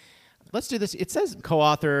 though. Let's do this. It says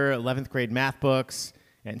co-author 11th grade math books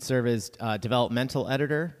and serve as developmental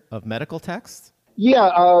editor of medical texts.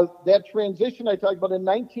 Yeah, that transition I talked about in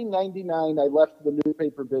 1999, I left the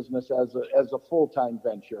newspaper business as a full-time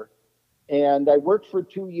venture. And I worked for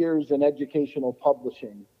 2 years in educational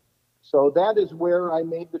publishing. So that is where I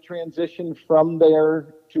made the transition from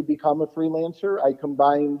there to become a freelancer. I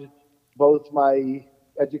combined both my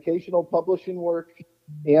educational publishing work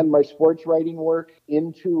and my sports writing work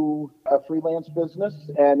into a freelance business.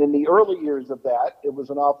 And in the early years of that, it was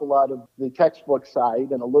an awful lot of the textbook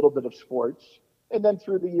side and a little bit of sports. And then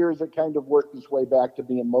through the years, it kind of worked its way back to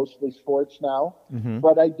being mostly sports now.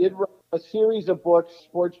 But I did write a series of books,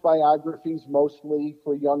 sports biographies, mostly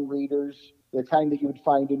for young readers, the kind that you would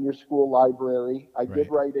find in your school library. I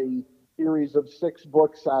did write a series of 6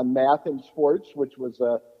 books on math and sports, which was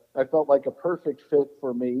I felt like a perfect fit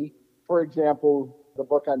for me. For example, the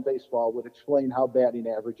book on baseball would explain how batting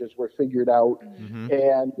averages were figured out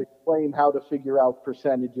and explain how to figure out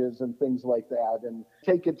percentages and things like that, and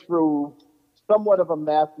take it through somewhat of a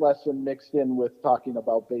math lesson mixed in with talking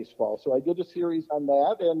about baseball. So I did a series on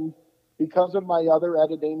that, and because of my other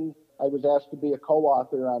editing, I was asked to be a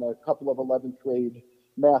co-author on a couple of 11th grade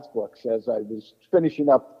math books as I was finishing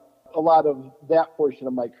up a lot of that portion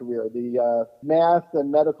of my career. The math and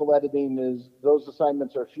medical editing, those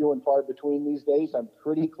assignments are few and far between these days. I'm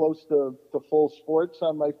pretty close to full sports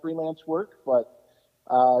on my freelance work, but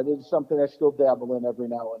it is something I still dabble in every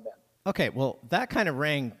now and then. Okay, well, that kind of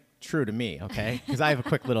rang true to me, okay? Because I have a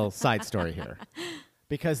quick little side story here.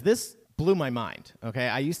 Because this blew my mind, okay?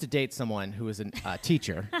 I used to date someone who was a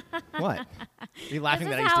teacher. What? Are you laughing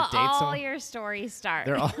that I used to date all someone? your stories start.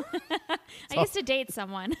 They're all I used to date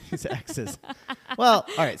someone. these exes. Well,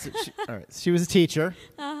 all right. So she was a teacher.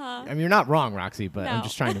 I mean, you're not wrong, Roxy, but I'm No.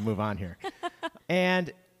 just trying to move on here.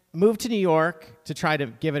 And moved to New York to try to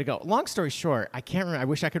give it a go. Long story short, I can't remember. I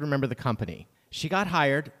wish I could remember the company. She got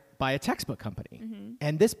hired by a textbook company.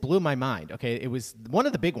 And this blew my mind. Okay, it was one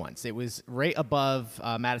of the big ones. It was right above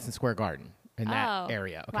Madison Square Garden in that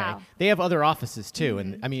area. Okay, wow. they have other offices too,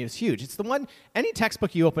 and I mean it's huge. It's the one. Any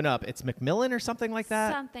textbook you open up, it's Macmillan or something like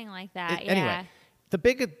that. Something like that, yeah. Anyway, the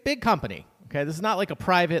big company. Okay, this is not like a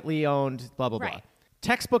privately owned blah blah blah. Right.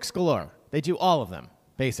 Textbooks galore. They do all of them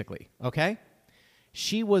basically. Okay,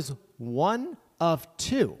 she was one of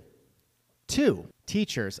two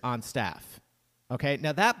teachers on staff. Okay,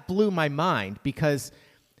 now that blew my mind because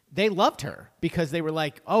they loved her because they were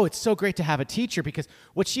like, oh, it's so great to have a teacher, because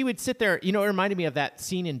what she would sit there, you know, it reminded me of that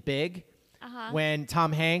scene in Big when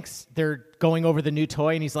Tom Hanks, they're going over the new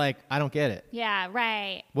toy and he's like, I don't get it. Yeah,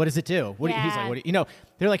 right. What does it do? He's Yeah. like, you know,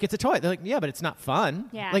 they're like, it's a toy. They're like, yeah, but it's not fun.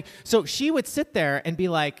 Yeah. Like, so she would sit there and be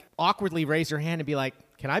like, awkwardly raise her hand and be like,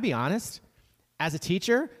 can I be honest? As a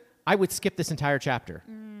teacher, I would skip this entire chapter.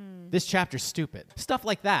 This chapter's stupid. Stuff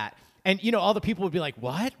like that. And, you know, all the people would be like,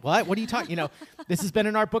 what? What are you talking? You know, this has been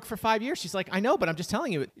in our book for 5 years. She's like, I know, but I'm just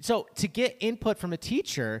telling you. So to get input from a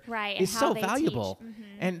teacher Right, and is how so they valuable. teach. Mm-hmm.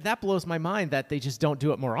 And that blows my mind that they just don't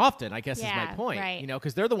do it more often, I guess is Yeah, my point. right. You know,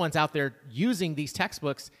 because they're the ones out there using these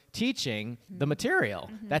textbooks, teaching the material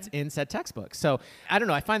that's in said textbooks. So I don't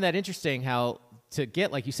know. I find that interesting how to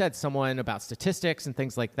get, like you said, someone about statistics and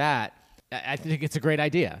things like that. I think it's a great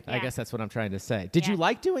idea. I Yeah. guess that's what I'm trying to say. Did you Yeah.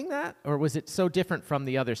 like doing that, or was it so different from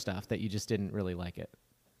the other stuff that you just didn't really like it?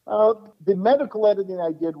 The medical editing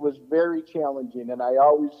I did was very challenging, and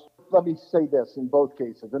let me say this in both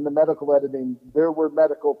cases. In the medical editing, there were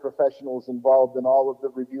medical professionals involved in all of the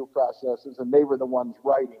review processes, and they were the ones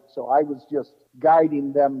writing. So I was just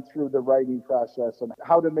guiding them through the writing process and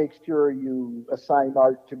how to make sure you assign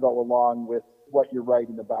art to go along with what you're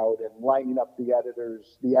writing about and lining up the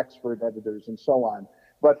editors, the expert editors, and so on.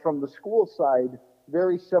 But from the school side,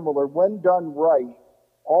 very similar. When done right,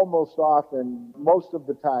 almost often, most of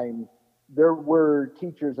the time, there were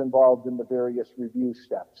teachers involved in the various review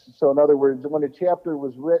steps. So in other words, when a chapter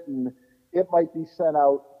was written, it might be sent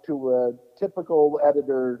out to a typical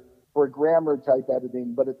editor for grammar type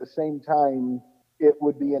editing, but at the same time, it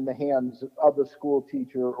would be in the hands of a school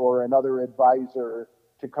teacher or another advisor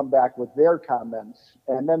to come back with their comments.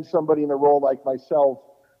 And then somebody in a role like myself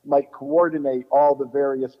might coordinate all the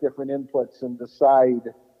various different inputs and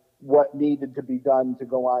decide what needed to be done to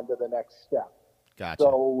go on to the next step. Gotcha.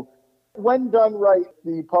 So when done right,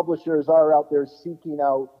 the publishers are out there seeking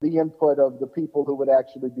out the input of the people who would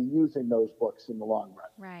actually be using those books in the long run.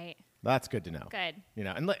 Right. That's good to know. Good. You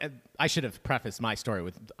know, and I should have prefaced my story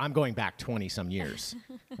with, I'm going back 20 some years.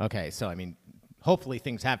 Okay, so I mean, hopefully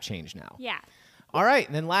things have changed now. Yeah. All right,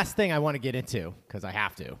 and then last thing I want to get into, because I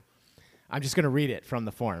have to. I'm just going to read it from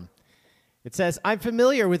the form. It says, I'm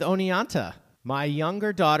familiar with Oneonta. My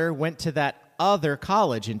younger daughter went to that other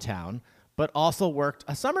college in town, but also worked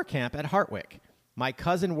a summer camp at Hartwick. My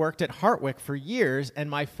cousin worked at Hartwick for years, and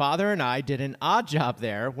my father and I did an odd job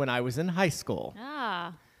there when I was in high school.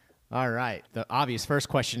 Ah. All right. The obvious first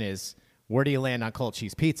question is, where do you land on cold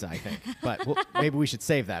cheese pizza, I think? But maybe we should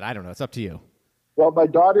save that. I don't know. It's up to you. Well, my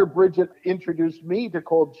daughter Bridget introduced me to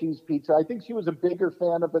cold cheese pizza. I think she was a bigger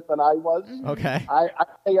fan of it than I was. Okay.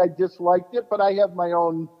 I disliked it, but I have my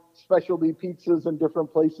own specialty pizzas in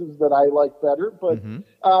different places that I like better. But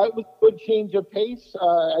it was a good change of pace.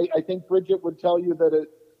 I think Bridget would tell you that it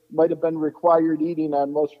might have been required eating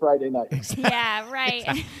on most Friday nights. Yeah, right.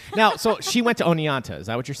 Now, so she went to Oneonta. Is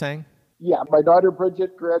that what you're saying? Yeah, my daughter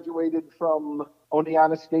Bridget graduated from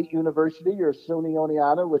Oneonta State University, or SUNY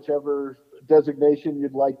Oneonta, whichever designation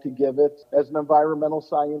you'd like to give it, as an environmental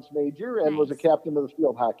science major, and was a Nice. captain of the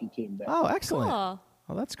field hockey team there. Oh, excellent. Cool.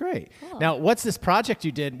 Oh, that's great. Cool. Now, what's this project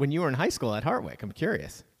you did when you were in high school at Hartwick? I'm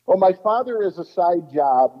curious. Well, my father, as a side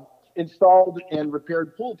job, installed and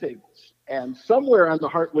repaired pool tables. And somewhere on the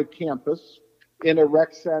Hartwick campus, in a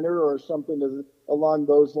rec center or something along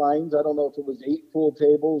those lines. I don't know if it was 8 pool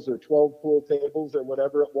tables or 12 pool tables or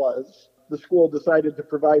whatever it was. The school decided to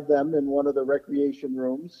provide them in one of the recreation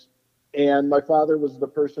rooms. And my father was the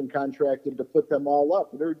person contracted to put them all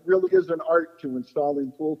up. There really is an art to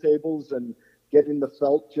installing pool tables and getting the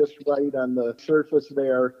felt just right on the surface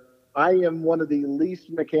there. I am one of the least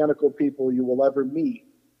mechanical people you will ever meet.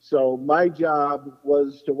 So my job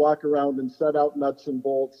was to walk around and set out nuts and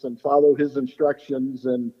bolts and follow his instructions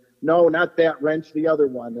and no, not that wrench, the other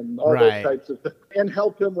one, and all those types of things. And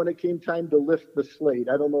help him when it came time to lift the slate.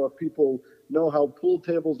 I don't know if people know how pool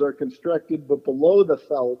tables are constructed, but below the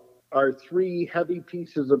felt are 3 heavy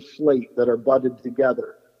pieces of slate that are butted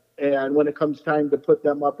together. And when it comes time to put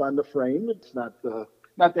them up on the frame, it's not the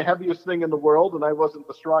heaviest thing in the world, and I wasn't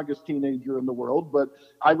the strongest teenager in the world, but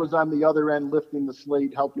I was on the other end lifting the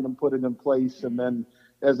slate, helping him put it in place, and then,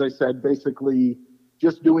 as I said, basically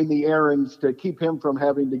just doing the errands to keep him from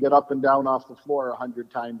having to get up and down off the floor 100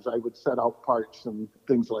 times. I would set out parts and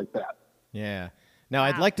things like that. Yeah. Now,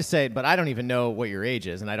 I'd like to say, but I don't even know what your age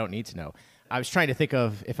is, and I don't need to know. I was trying to think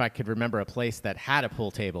of if I could remember a place that had a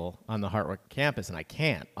pool table on the Hartwick campus, and I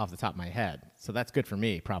can't off the top of my head. So that's good for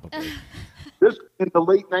me, probably. This in the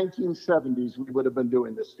late 1970s, we would have been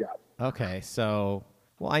doing this job. Okay, so,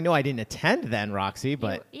 well, I know I didn't attend then, Roxy,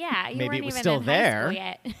 but you maybe it was weren't even still in high there. school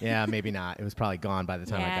yet. Yeah, maybe not. It was probably gone by the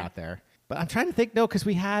time I Yeah. got there. But I'm trying to think, no, because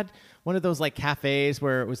we had one of those like cafes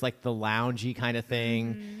where it was like the loungy kind of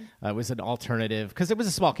thing. It was an alternative because it was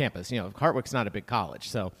a small campus. You know, Hartwick's not a big college,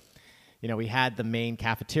 so you know we had the main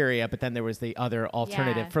cafeteria, but then there was the other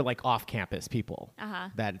alternative for like off-campus people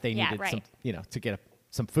that they needed some, you know, to get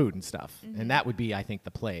some food and stuff, and that would be, I think,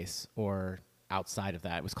 the place or outside of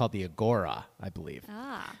that. It was called the Agora, I believe.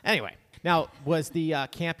 Anyway, now was the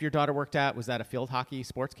camp your daughter worked at? Was that a field hockey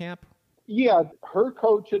sports camp? Yeah, her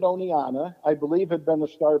coach at Oneonta, I believe, had been a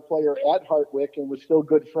star player at Hartwick and was still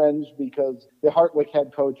good friends because the Hartwick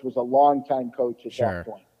head coach was a longtime coach at that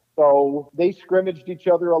point. So they scrimmaged each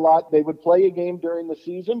other a lot. They would play a game during the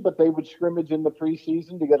season, but they would scrimmage in the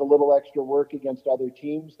preseason to get a little extra work against other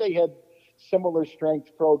teams. They had similar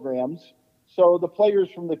strength programs. So the players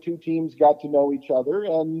from the two teams got to know each other.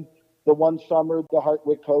 And the one summer, the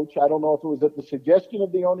Hartwick coach, I don't know if it was at the suggestion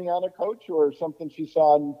of the Oneonta coach or something she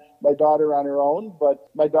saw in my daughter on her own, but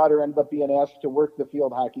my daughter ended up being asked to work the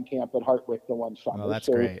field hockey camp at Hartwick the one summer. Oh, that's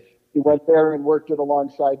great. She went there and worked it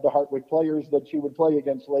alongside the Hartwick players that she would play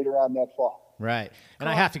against later on that fall. Right. And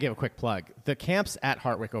I have to give a quick plug. The camps at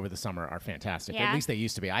Hartwick over the summer are fantastic. Yeah. At least they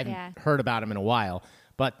used to be. I haven't heard about them in a while.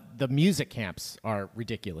 But the music camps are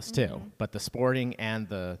ridiculous, too. But the sporting and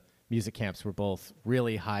the music camps were both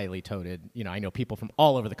really highly touted. You know, I know people from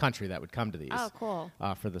all over the country that would come to these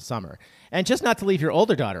for the summer. And just not to leave your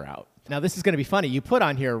older daughter out. Now, this is going to be funny. You put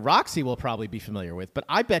on here, Roxy will probably be familiar with, but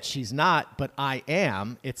I bet she's not, but I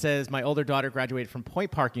am. It says my older daughter graduated from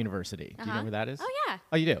Point Park University. Do you know where that is? Oh, yeah.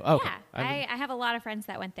 Oh, you do? Oh, yeah. okay. I have a lot of friends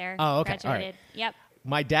that went there. Oh, okay. Graduated. All right. Yep.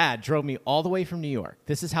 My dad drove me all the way from New York.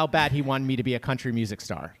 This is how bad he wanted me to be a country music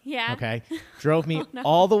star. Yeah. Okay? Drove me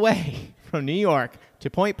all the way from New York to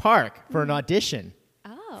Point Park for an audition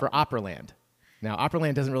for Operaland. Now,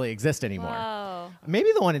 Operaland doesn't really exist anymore. Whoa.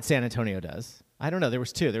 Maybe the one in San Antonio does. I don't know. There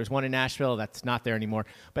was 2. There was one in Nashville that's not there anymore.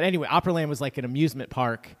 But anyway, Operaland was like an amusement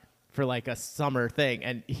park for like a summer thing.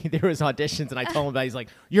 And there was auditions, and I told him about it. He's like,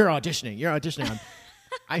 you're auditioning.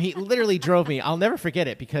 He literally drove me. I'll never forget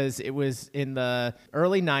it because it was in the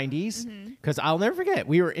early 90s. Because I'll never forget it.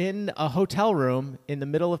 We were in a hotel room in the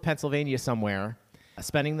middle of Pennsylvania somewhere,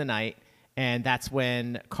 spending the night. And that's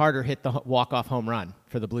when Carter hit the walk-off home run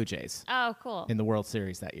for the Blue Jays. Oh, cool. In the World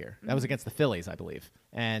Series that year. That was against the Phillies, I believe.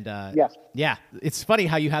 And yes. Yeah, it's funny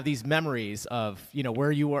how you have these memories of, you know,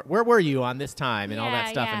 where were you on this time and all that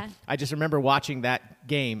stuff. Yeah. And I just remember watching that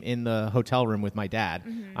game in the hotel room with my dad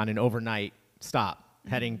on an overnight stop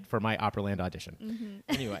heading for my Operaland audition.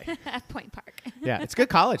 Anyway. At Point Park. Yeah, it's good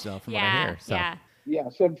college, though, from what I hear. So. Yeah.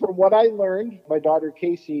 Yes, and from what I learned, my daughter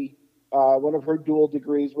Casey, one of her dual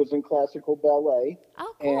degrees was in classical ballet.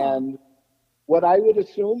 Oh, cool. And what I would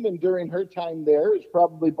assume, and during her time there, is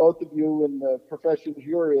probably both of you in the professions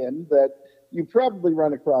you're in, that you probably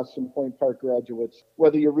run across some Point Park graduates,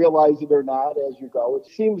 whether you realize it or not as you go. It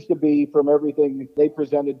seems to be, from everything they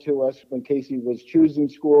presented to us when Casey was choosing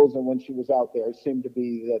schools and when she was out there, it seemed to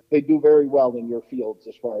be that they do very well in your fields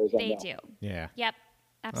as far as I know. They do. Yeah. Yep.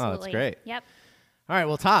 Absolutely. Oh, that's great. Yep. All right,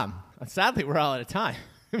 well, Tom, sadly, we're all out of time.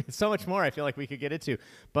 So much more I feel like we could get into.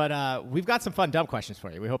 But we've got some fun dumb questions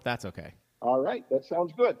for you. We hope that's okay. All right. That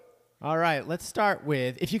sounds good. All right. Let's start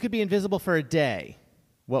with, if you could be invisible for a day,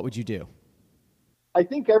 what would you do? I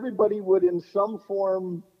think everybody would in some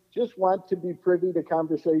form just want to be privy to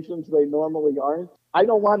conversations they normally aren't. I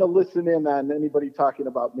don't want to listen in on anybody talking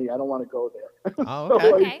about me. I don't want to go there. Oh,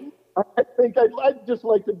 okay. Okay. I think I'd just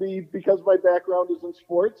like to be, because my background is in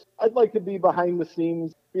sports, I'd like to be behind the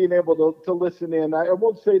scenes, being able to listen in. I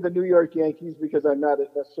won't say the New York Yankees because I'm not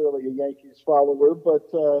necessarily a Yankees follower, but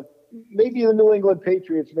maybe the New England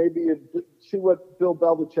Patriots, maybe see what Bill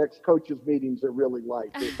Belichick's coaches' meetings are really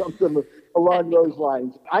like, or something along those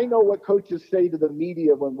lines. I know what coaches say to the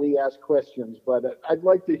media when we ask questions, but I'd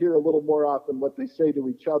like to hear a little more often what they say to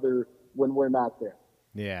each other when we're not there.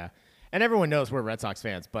 Yeah. And everyone knows we're Red Sox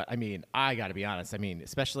fans, but I mean, I got to be honest. I mean,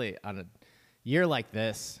 especially on a year like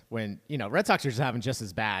this when, Red Sox are just having just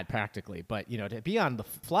as bad practically, but, to be on the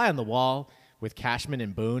fly on the wall with Cashman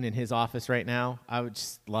and Boone in his office right now, I would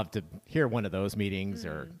just love to hear one of those meetings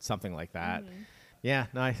or something like that. Yeah,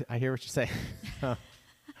 no, I hear what you're saying. All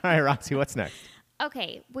right, Roxy, what's next?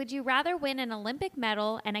 Okay. Would you rather win an Olympic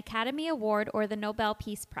medal, an Academy Award, or the Nobel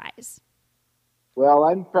Peace Prize? Well,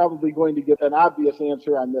 I'm probably going to get an obvious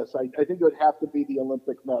answer on this. I think it would have to be the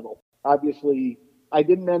Olympic medal. Obviously, I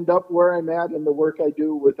didn't end up where I'm at in the work I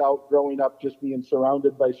do without growing up just being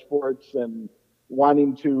surrounded by sports and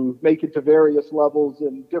wanting to make it to various levels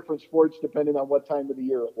in different sports depending on what time of the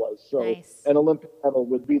year it was. So Nice. An Olympic medal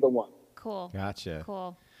would be the one. Cool. Gotcha.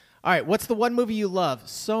 Cool. All right, what's the one movie you love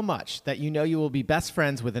so much that you will be best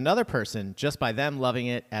friends with another person just by them loving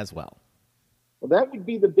it as well? Well, that would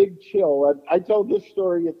be The Big Chill. I tell this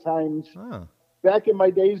story at times. Oh. Back in my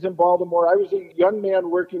days in Baltimore, I was a young man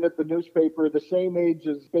working at the newspaper, the same age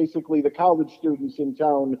as basically the college students in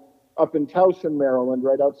town up in Towson, Maryland,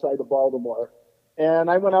 right outside of Baltimore. And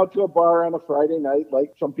I went out to a bar on a Friday night,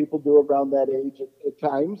 like some people do around that age at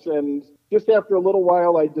times. And just after a little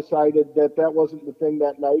while, I decided that wasn't the thing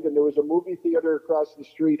that night. And there was a movie theater across the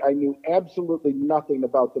street. I knew absolutely nothing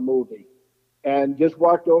about the movie. And just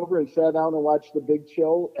walked over and sat down and watched The Big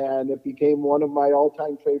Chill, and it became one of my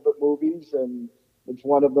all-time favorite movies, and it's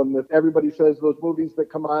one of them that everybody says those movies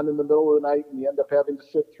that come on in the middle of the night and you end up having to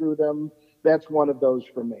sit through them, that's one of those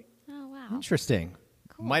for me. Oh, wow. Interesting.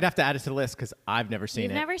 Cool. Might have to add it to the list because I've never seen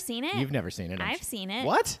You've it. never seen it? You've never seen it. I've seen it.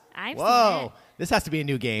 What? I've Whoa. seen it. This has to be a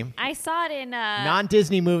new game. I saw it in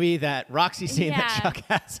Non-Disney movie that Roxy's seen that Yeah. Chuck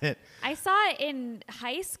hasn't. I saw it in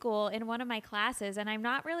high school in one of my classes, and I'm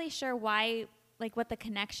not really sure why, like what the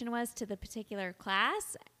connection was to the particular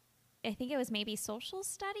class. I think it was maybe social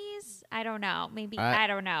studies. I don't know. Maybe, I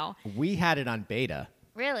don't know. We had it on beta.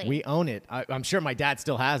 Really? We own it. I'm sure my dad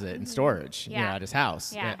still has it in storage, Yeah. at his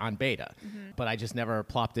house Yeah. on beta. But I just never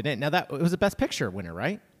plopped it in. Now that it was a Best Picture winner,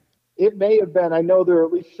 right? It may have been. I know there are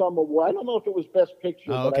at least some award. I don't know if it was Best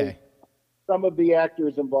Picture, Oh, but okay. some of the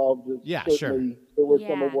actors involved. Yeah, certainly, there were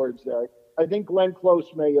some Yeah. awards there. I think Glenn Close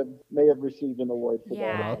may have received an award for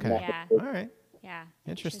Yeah. that. Oh, okay. Yeah. All right. Yeah.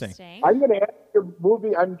 Interesting. I'm going to ask your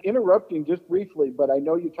movie. I'm interrupting just briefly, but I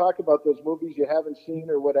know you talk about those movies you haven't seen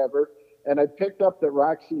or whatever. And I picked up that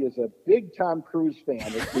Roxy is a big Tom Cruise fan,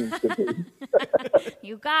 it seems to be.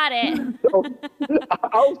 You got it. So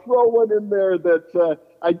I'll throw one in there that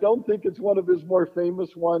I don't think it's one of his more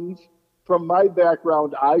famous ones. From my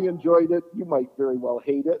background, I enjoyed it. You might very well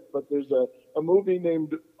hate it, but there's a movie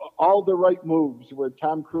named All the Right Moves where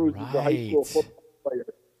Tom Cruise is a high school Right. football player.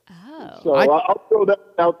 Oh. So I'll throw that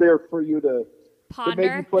out there for you to maybe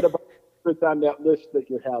Ponder. put about on that list that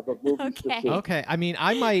you have of movies to Okay. see. Okay. I mean,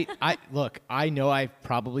 look, I know I've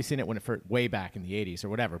probably seen it when way back in the 80s or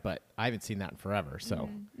whatever, but I haven't seen that in forever. So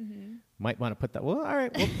might want to put that. Well, all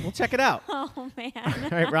right. We'll check it out. Oh, man. All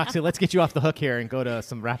right, Roxy, let's get you off the hook here and go to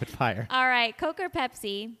some rapid fire. All right. Coke or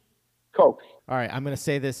Pepsi? Coke. All right. I'm going to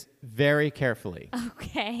say this very carefully.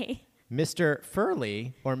 Okay. Mr.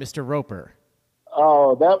 Furley or Mr. Roper?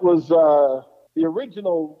 Oh, that was the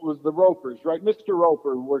original was the Ropers, right? Mr.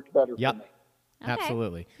 Roper worked better Yep. for me. Okay.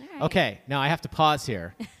 Absolutely. All right. Okay, now I have to pause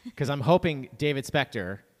here because I'm hoping David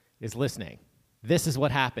Spector is listening. This is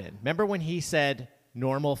what happened. Remember when he said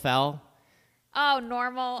normal fell? Oh,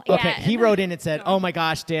 normal. Okay, Yeah. he wrote in and said, oh my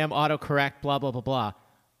gosh, damn, autocorrect, blah, blah, blah, blah.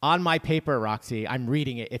 On my paper, Roxy, I'm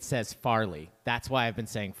reading it. It says Farley. That's why I've been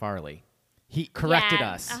saying Farley. He corrected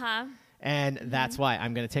Yeah, us. Uh-huh. And that's why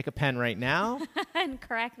I'm going to take a pen right now And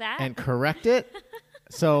correct that. and correct it.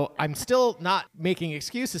 So I'm still not making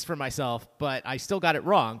excuses for myself, but I still got it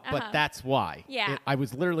wrong. But that's why. Yeah. I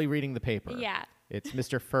was literally reading the paper. Yeah. It's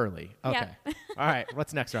Mr. Furley. Okay. Yep. All right.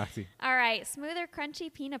 What's next, Roxy? All right. Smooth or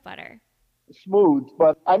crunchy peanut butter? Smooth,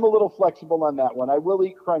 but I'm a little flexible on that one. I will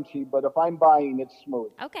eat crunchy, but if I'm buying, it's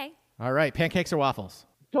smooth. Okay. All right. Pancakes or waffles?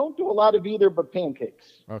 Don't do a lot of either, but pancakes.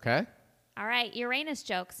 Okay. All right. Uranus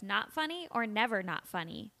jokes, not funny or never not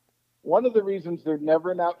funny? One of the reasons they're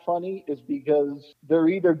never not funny is because they're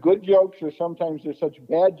either good jokes or sometimes they're such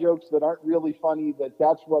bad jokes that aren't really funny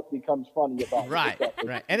that's what becomes funny about it. Right,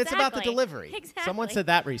 right. And it's about the Exactly. delivery. Exactly. Someone said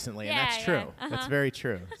that recently, and Yeah, that's yeah. true. Uh-huh. That's very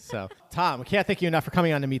true. So, Tom, we can't thank you enough for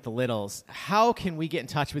coming on to Meet the Littles. How can we get in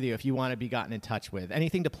touch with you if you want to be gotten in touch with?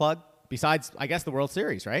 Anything to plug besides, I guess, the World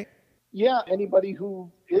Series, right? Yeah, anybody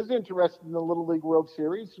who is interested in the Little League World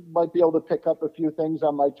Series might be able to pick up a few things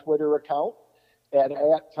on my Twitter account at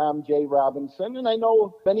Tom J. Robinson. And I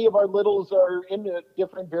know many of our littles are in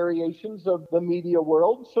different variations of the media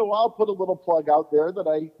world, so I'll put a little plug out there that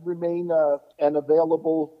I remain an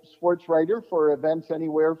available sports writer for events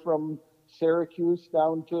anywhere from Syracuse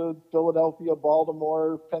down to Philadelphia,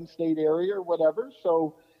 Baltimore, Penn State area, or whatever.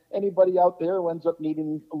 So anybody out there who ends up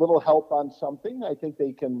needing a little help on something, I think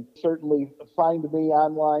they can certainly find me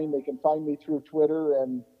online. They can find me through Twitter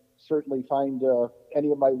and certainly find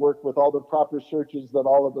any of my work with all the proper searches that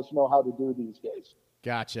all of us know how to do these days.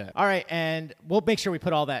 Gotcha. All right, and we'll make sure we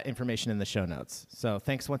put all that information in the show notes. So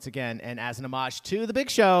thanks once again. And as an homage to the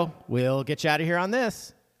big show, we'll get you out of here on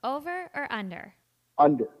this. Over or under?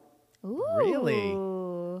 Under. Ooh. Really?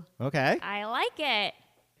 Okay. I like it.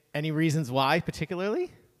 Any reasons why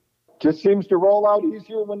particularly? Just seems to roll out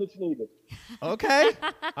easier when it's needed. Okay.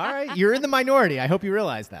 All right. You're in the minority. I hope you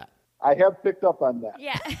realize that. I have picked up on that.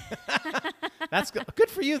 Yeah. That's good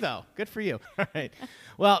for you, though. Good for you. All right.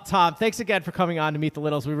 Well, Tom, thanks again for coming on to Meet the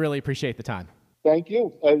Littles. We really appreciate the time. Thank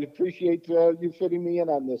you. I appreciate you fitting me in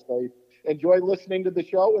on this. I enjoy listening to the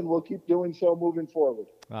show, and we'll keep doing so moving forward.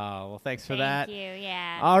 Oh, well, thanks for Thank that. you.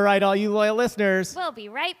 Yeah. All right, all you loyal listeners. We'll be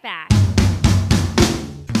right back.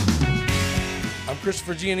 I'm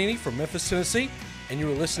Christopher Giannini from Memphis, Tennessee, and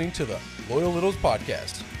you are listening to the Loyal Littles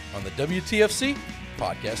Podcast on the WTFC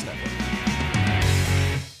Podcast Network.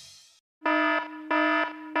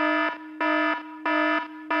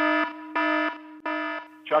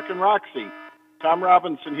 Chuck and Roxy, Tom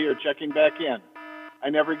Robinson here checking back in. I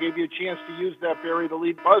never gave you a chance to use that bury the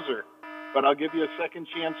lead buzzer, but I'll give you a second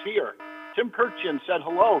chance here. Tim Kirchin said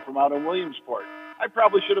hello from out in Williamsport. I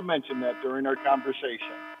probably should have mentioned that during our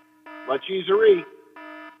conversation. Let's use a re.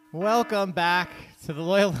 Welcome back to the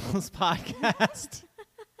Loyal Littles Podcast.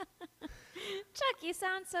 Chuck, you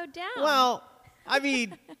sound so down. Well, I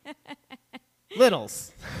mean,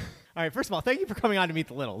 Littles. All right, first of all, thank you for coming on to Meet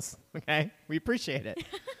the Littles, okay? We appreciate it.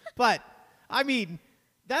 But, I mean,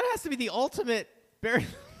 that has to be the ultimate bury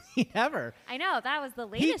the lead ever. I know. That was the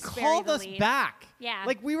He latest called bury us the lead. back. Yeah.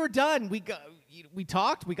 Like, we were done. We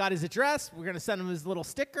talked. We got his address. We're going to send him his little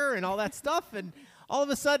sticker and all that stuff. And all of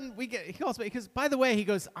a sudden, he calls me. Because, by the way, he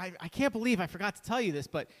goes, I can't believe I forgot to tell you this,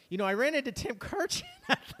 but, I ran into Tim Kirchin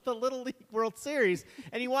at the Little League World Series,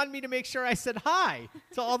 and he wanted me to make sure I said hi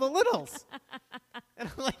to all the Littles. And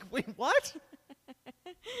I'm like, wait, what?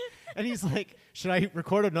 And he's like, should I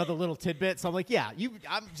record another little tidbit? So I'm like, yeah,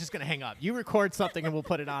 I'm just going to hang up. You record something and we'll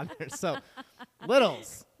put it on there. So,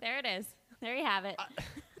 Littles. There it is. There you have it.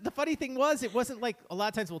 The funny thing was, it wasn't like a lot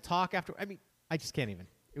of times we'll talk after. I mean, I just can't even.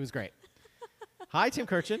 It was great. Hi, Tim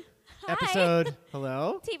Kirchin. Hi. Episode,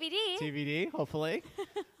 hello. TBD. TBD, hopefully.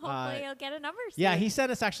 Hopefully you'll get a number soon. Yeah, he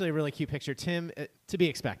sent us actually a really cute picture. Tim, to be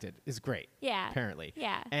expected, is great. Yeah. Apparently.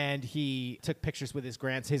 Yeah. And he took pictures with his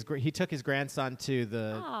he took his grandson to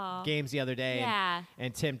the Aw. games the other day. Yeah.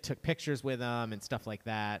 And Tim took pictures with him and stuff like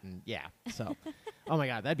that. And yeah, so, oh my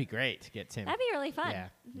God, that'd be great to get Tim. That'd be really fun. Yeah.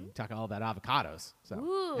 Talk all about avocados. So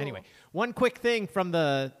Ooh. anyway, one quick thing from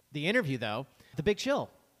the interview though, the Big Chill.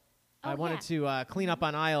 I Oh, wanted to clean up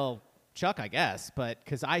on aisle Chuck, I guess, but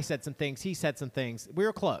because I said some things, he said some things. We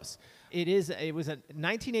were close. It was a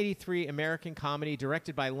 1983 American comedy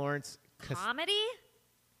directed by Lawrence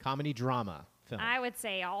comedy drama film. I would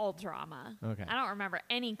say all drama. Okay. I don't remember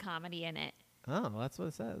any comedy in it. Oh, well, that's what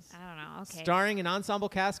it says. I don't know. Okay. Starring an ensemble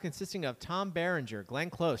cast consisting of Tom Berenger, Glenn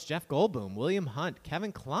Close, Jeff Goldblum, William Hunt,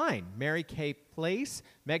 Kevin Kline, Mary Kay Place,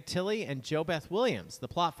 Meg Tilly, and Jo Beth Williams. The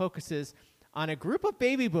plot focuses on a group of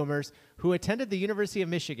baby boomers who attended the University of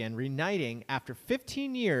Michigan, reuniting after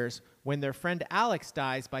 15 years when their friend Alex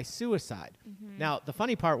dies by suicide. Now, the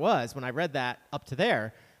funny part was, when I read that up to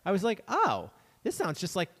there, I was like, oh, this sounds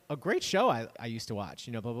just like a great show I used to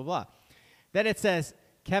watch, blah, blah, blah. Then it says,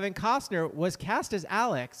 Kevin Costner was cast as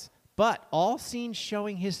Alex, but all scenes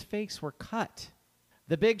showing his face were cut.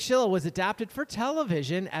 The Big Chill was adapted for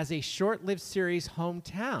television as a short-lived series,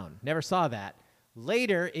 Hometown. Never saw that.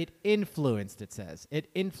 Later, it influenced the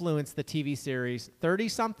TV series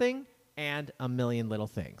 30-something and A Million Little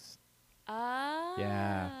Things. Oh.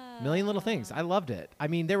 Yeah. Million Little Things. I loved it. I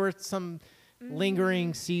mean, there were some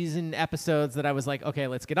lingering season episodes that I was like, okay,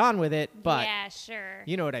 let's get on with it. But yeah, sure.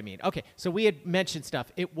 you know what I mean. Okay, so we had mentioned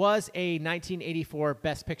stuff. It was a 1984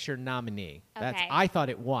 Best Picture nominee. Okay. I thought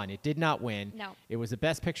it won. It did not win. No. It was a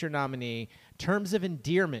Best Picture nominee. Terms of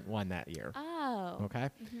Endearment won that year. Oh. Okay.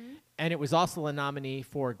 And it was also a nominee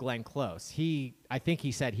for Glenn Close. I think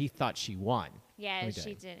he said he thought she won. Yeah, We she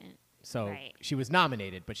didn't. didn't. So Right. she was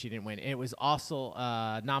nominated, but she didn't win. And it was also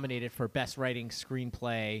nominated for Best Writing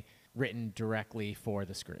Screenplay written directly for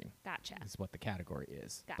the screen. Gotcha. Is what the category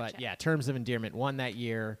is. Gotcha. But yeah, Terms of Endearment won that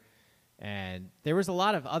year. And there was a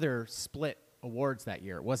lot of other split awards that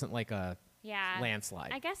year. It wasn't like a Yeah.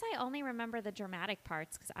 landslide. I guess I only remember the dramatic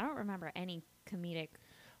parts because I don't remember any comedic.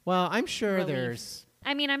 Well, I'm sure relief. there's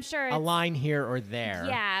I mean, I'm sure a it's- line here or there.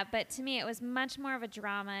 Yeah, but to me, it was much more of a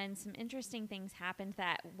drama, and some interesting things happened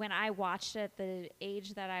that when I watched it at the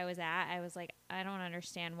age that I was at, I was like, I don't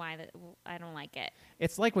understand why that. I don't like it.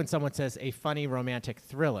 It's like when someone says a funny romantic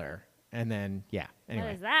thriller, and then, yeah. What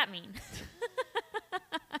Anyway, does that mean?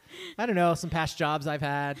 I don't know, some past jobs I've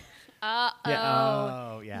had. Yeah,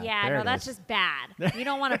 Yeah, there no, it that's is. just bad. You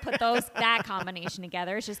don't want to put that combination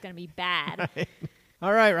together. It's just going to be bad.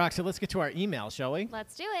 All right, Roxy, let's get to our email, shall we?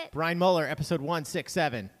 Let's do it. Brian Mueller, episode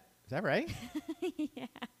 167. Is that right? Yeah,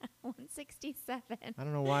 167. I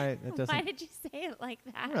don't know why it doesn't. Why did you say it like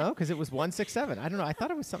that? I don't know, because it was 167. I don't know. I thought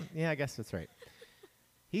it was something. Yeah, I guess that's right.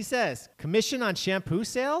 He says, commission on shampoo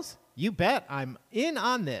sales? You bet I'm in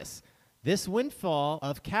on this. This windfall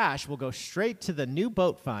of cash will go straight to the new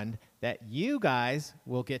boat fund that you guys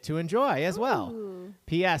will get to enjoy as well.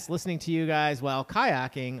 P.S. Listening to you guys while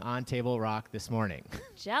kayaking on Table Rock this morning.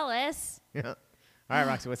 Jealous. Yeah. All right,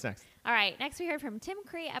 Roxy, what's next? All right, next we heard from Tim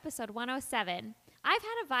Cree, episode 107. I've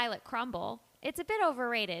had a violet crumble. It's a bit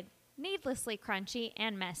overrated, needlessly crunchy,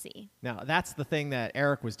 and messy. Now, that's the thing that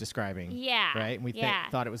Eric was describing. Yeah, Right? And we yeah.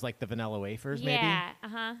 thought it was like the vanilla wafers, maybe? Yeah,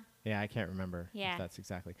 uh-huh. Yeah, I can't remember Yeah. if that's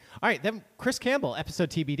exactly. All right, then Chris Campbell, episode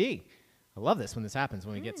TBD. I love this when this happens,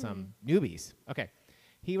 when we get some newbies. Okay.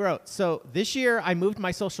 He wrote, so this year I moved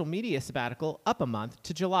my social media sabbatical up a month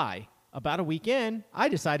to July. About a week in, I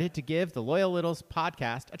decided to give the Loyal Littles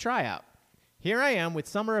podcast a tryout. Here I am with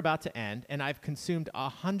summer about to end, and I've consumed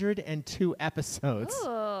 102 episodes.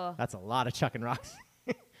 Ooh. That's a lot of Chuck and Roxy.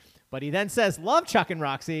 But he then says, love Chuck and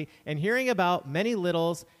Roxy, and hearing about many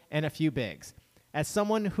littles and a few bigs. As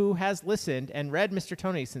someone who has listened and read Mr.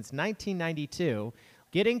 Tony since 1992,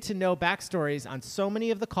 getting to know backstories on so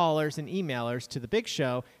many of the callers and emailers to the big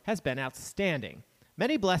show has been outstanding.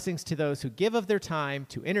 Many blessings to those who give of their time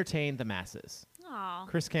to entertain the masses. Aw.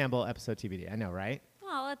 Chris Campbell, episode TBD. I know, right?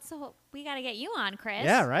 Well, we got to get you on, Chris.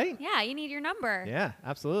 Yeah, right? Yeah, you need your number. Yeah,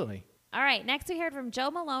 absolutely. All right, next we heard from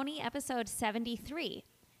Joe Maloney, episode 73.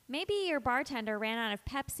 Maybe your bartender ran out of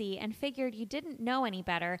Pepsi and figured you didn't know any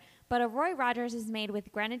better, but a Roy Rogers is made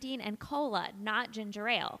with grenadine and cola, not ginger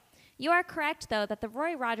ale. You are correct, though, that the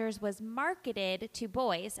Roy Rogers was marketed to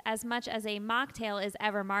boys as much as a mocktail is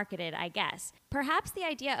ever marketed, I guess. Perhaps the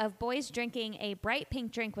idea of boys drinking a bright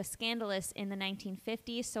pink drink was scandalous in the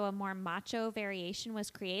 1950s, so a more macho variation was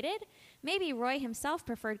created? Maybe Roy himself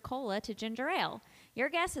preferred cola to ginger ale. Your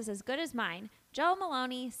guess is as good as mine. Joe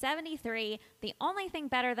Maloney, 73. The only thing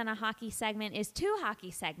better than a hockey segment is 2 hockey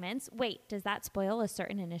segments. Wait, does that spoil a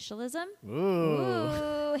certain initialism?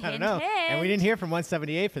 Ooh. Hint, I don't know. hint. And we didn't hear from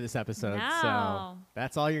 178 for this episode. No. So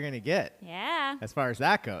that's all you're going to get. Yeah. As far as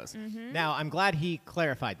that goes. Now, I'm glad he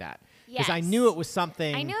clarified that. Because I Yes. knew it was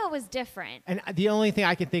something. I knew it was different. And the only thing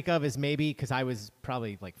I can think of is maybe because I was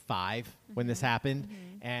probably like 5 when Mm-hmm. this happened.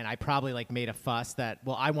 And I probably like made a fuss that,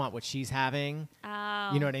 well, I want what she's having. Oh.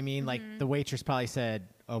 You know what I mean? Like the waitress probably said,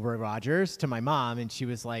 oh, Roy Rogers to my mom. And she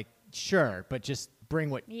was like, sure, but just bring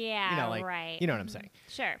what, Yeah, you know, like, right. you know what I'm saying?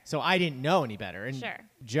 Sure. So I didn't know any better. And Sure.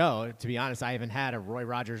 Joe, to be honest, I haven't had a Roy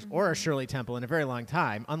Rogers or a Shirley Temple in a very long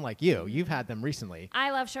time. Unlike you, you've had them recently.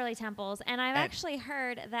 I love Shirley Temples, and I've actually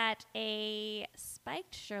heard that a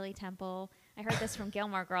spiked Shirley Temple, I heard this from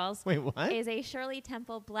Gilmore Girls, Wait, what? is a Shirley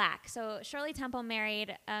Temple Black. So Shirley Temple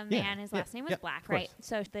married a man, his last name was Black, of course. right?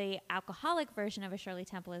 So the alcoholic version of a Shirley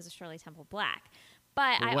Temple is a Shirley Temple Black.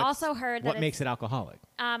 But I What's- also heard that what makes it alcoholic?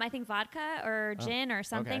 I think vodka or gin or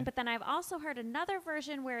something. okay. But then I've also heard another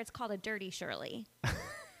version where it's called a Dirty Shirley.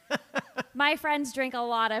 My friends drink a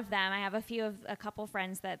lot of them. I have a couple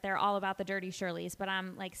friends that they're all about the Dirty Shirleys, but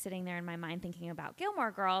I'm like sitting there in my mind thinking about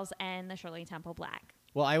Gilmore Girls and the Shirley Temple Black.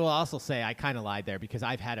 Well, I will also say I kind of lied there because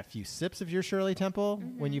I've had a few sips of your Shirley Temple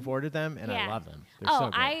when you've ordered them, and I love them. They're so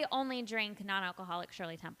good. I only drink non-alcoholic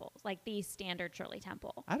Shirley Temples, like the standard Shirley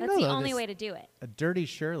Temple. I don't That's know, the though, only this- way to do it. A Dirty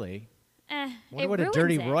Shirley. Wonder it what a ruins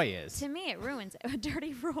Dirty it. Roy is. To me, it ruins it. A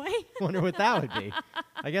Dirty Roy? Wonder what that would be.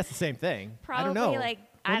 I guess the same thing. I don't know. Probably like,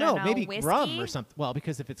 Well, I don't know, maybe whiskey? rum or something. Well,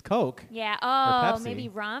 because if it's Coke, Yeah. Pepsi. Oh, maybe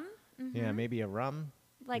rum? yeah, maybe a rum.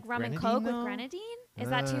 Like With rum and grenadine, Coke though? with grenadine? Is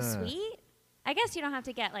that too sweet? I guess you don't have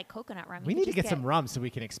to get like coconut rum. We You need could to just get some rum so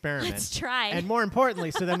we can experiment. Let's try. And more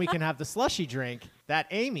importantly, so then we can have the slushy drink that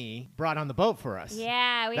Amy brought on the boat for us.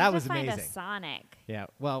 Yeah, we That have was to find amazing. a Sonic. Yeah.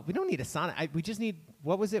 Well, we don't need a Sonic. We just need,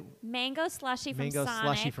 what was it? Mango slushy from Mango Sonic.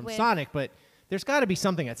 slushy from with- Sonic, but there's got to be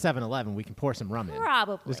something at 7-Eleven we can pour some rum in.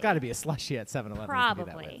 Probably. There's got to be a slushy at 7-Eleven we can do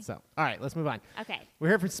that Probably. with. So, all right, let's move on. Okay. We're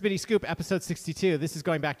here for Spitty Scoop, episode 62. This is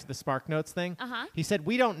going back to the Spark Notes thing. Uh-huh. He said,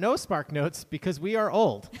 we don't know Spark Notes because we are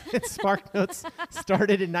old. Spark Notes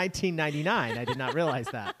started in 1999. I did not realize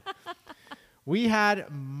that. We had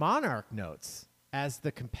Monarch Notes as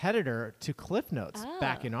the competitor to Cliff Notes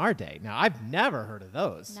back in our day. Now, I've never heard of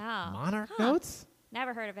those. No. Monarch Huh. Notes?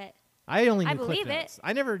 Never heard of it. I only knew I Cliff believe Notes. it.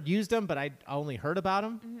 I never used them, but I only heard about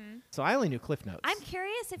them. Mm-hmm. So I only knew Cliff Notes. I'm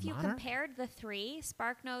curious if you Monarch? compared the three,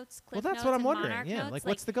 Spark Notes, Well, Cliff that's Notes, what I'm and wondering. Monarch Yeah, Notes. like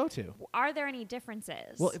what's the go-to? Are there any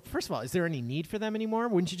differences? Well, first of all, is there any need for them anymore?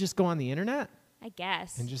 Wouldn't you just go on the internet I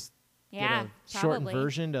guess. and just yeah, get a shortened probably.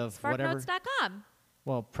 version of whatever? SparkNotes.com.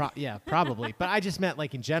 Well, yeah, probably. But I just meant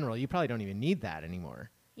like in general, you probably don't even need that anymore.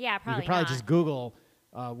 Yeah, You probably could probably not. just Google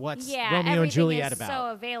what's yeah, Romeo everything and Juliet is about.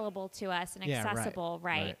 so available to us and Yeah, right, accessible,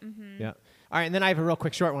 right? Mm-hmm. Yeah. All right, and then I have a real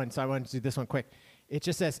quick short one, so I wanted to do this one quick. It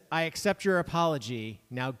just says, I accept your apology.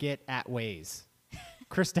 Now get at Waze.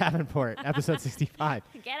 Chris Davenport, episode 65.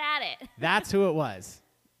 Get at it. That's who it was.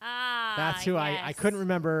 Ah, That's who I yes. couldn't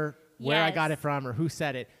remember where I got Yes. it from or who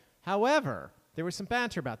said it. However, there was some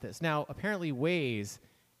banter about this. Now, apparently Waze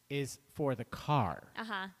is for the car.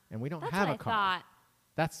 Uh-huh. And we don't That's have what a car. I thought.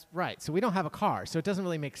 That's right. So we don't have a car. So it doesn't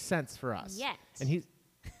really make sense for us. Yet. And he's,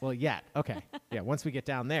 well, yet. Okay. Yeah. Once we get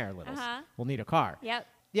down there, Littles, Uh-huh. we'll need a car. Yep.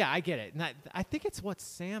 Yeah, I get it. And I think it's what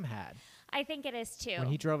Sam had I think it is too. when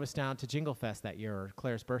he drove us down to Jingle Fest that year, or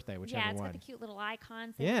Claire's birthday, whichever yeah, it's one. got the cute little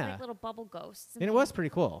icons. They Yeah. look like little bubble ghosts. And it was pretty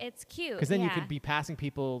cool. It's cute. Because then you yeah. could be passing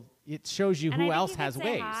people. It shows you And I who think else you has could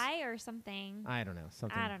say Waze. hi or something. I don't know.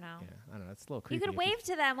 Something. I don't know. Yeah, I don't know. It's a little You creepy. could if wave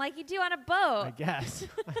to them like you do on a boat. I guess.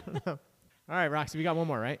 I don't know. All right, Roxy, we got one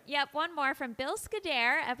more, right? Yep, one more from Bill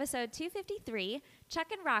Scudere, episode 253. Chuck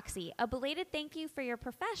and Roxy, a belated thank you for your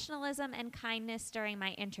professionalism and kindness during my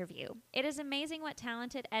interview. It is amazing what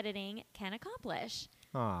talented editing can accomplish.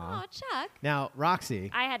 Aw. Oh, Chuck. Now,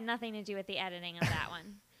 Roxy, I had nothing to do with the editing of that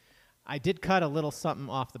one. I did cut a little something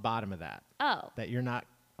off the bottom of that Oh. that you're not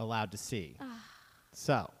allowed to see.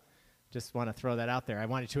 So, just want to throw that out there. I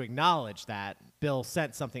wanted to acknowledge that Bill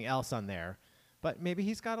sent something else on there, but maybe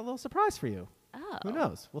he's got a little surprise for you. Oh. Who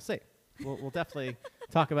knows? We'll see. We'll definitely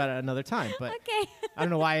talk about it another time. But Okay. I don't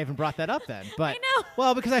know why I even brought that up then. But I know.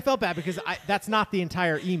 Well, because I felt bad because that's not the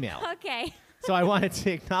entire email. Okay. So I wanted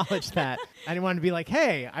to acknowledge that. I didn't want to be like,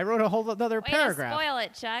 hey, I wrote a whole other Way paragraph. to spoil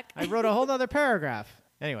it, Chuck. I wrote a whole other paragraph.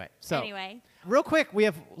 Anyway, Anyway. real quick, we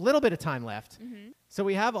have a little bit of time left. Mm-hmm. So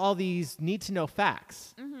we have all these need-to-know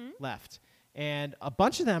facts left. And a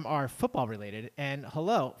bunch of them are football related. And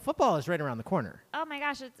hello, football is right around the corner. Oh my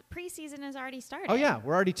gosh, preseason has already started. Oh, yeah.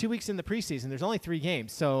 We're already 2 weeks in the preseason. There's only 3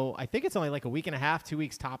 games. So I think it's only like a week and a half, 2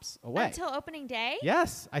 weeks tops away. Until opening day?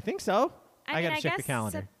 Yes, I think so. I got to check the guess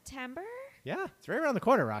calendar. September? Yeah, it's right around the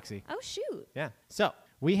corner, Roxy. Oh, shoot. Yeah. So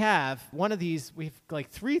we have one of these. We've like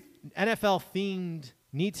 3 NFL themed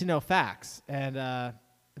need to know facts. And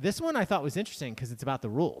this one I thought was interesting because it's about the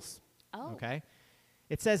rules. Oh. Okay.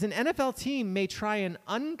 It says an NFL team may try an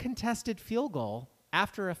uncontested field goal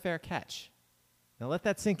after a fair catch. Now let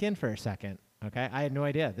that sink in for a second. Okay. I had no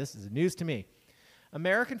idea. This is news to me.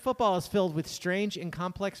 American football is filled with strange and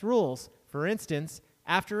complex rules. For instance,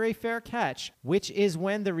 after a fair catch, which is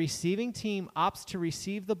when the receiving team opts to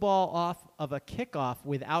receive the ball off of a kickoff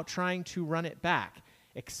without trying to run it back,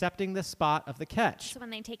 accepting the spot of the catch. So when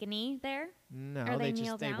they take a knee there? No, Or they kneel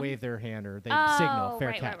just they down? wave their hand or they Oh, signal fair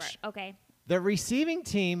right, catch. right. Okay. The receiving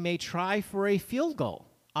team may try for a field goal.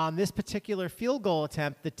 On this particular field goal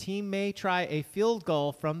attempt, the team may try a field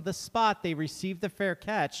goal from the spot they received the fair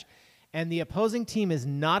catch, and the opposing team is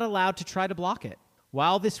not allowed to try to block it.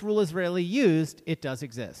 While this rule is rarely used, it does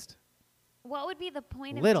exist. What would be the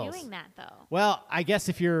point of Littles. doing that, though? Well, I guess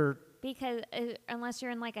if you're Because unless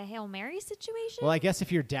you're in like a Hail Mary situation? well, I guess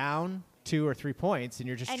if you're down 2 or 3 points and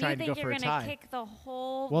you're just and trying you to think go for you're a gonna tie. kick the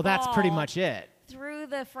whole Well, that's pretty ball much it. through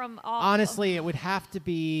the from all Honestly, it would have to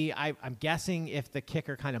be. I'm guessing if the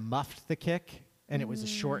kicker kind of muffed the kick and it was a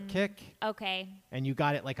short kick, Okay. and you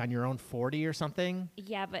got it like on your own 40 or something.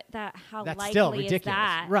 Yeah, but how That's likely still is ridiculous,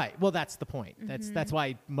 that? right? Well, that's the point. That's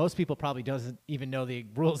why most people probably doesn't even know the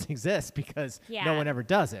rules exist because Yeah. no one ever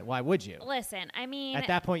does it. Why would you? Listen, I mean, At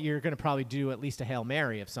that point, you're going to probably do at least a Hail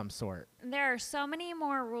Mary of some sort. there are so many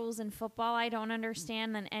more rules in football I don't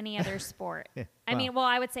understand than any other sport. Yeah, I mean,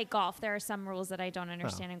 I would say golf. There are some rules that I don't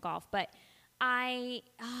understand Oh. in golf, but I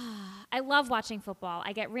love watching football.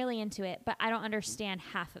 I get really into it, but I don't understand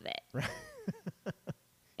half of it.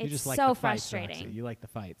 You It's just like so the fights, frustrating. Roxy. You like the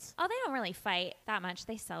fights. Oh, they don't really fight that much.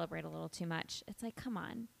 They celebrate a little too much. It's like, come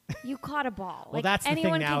on, you caught a ball. Well, like, that's the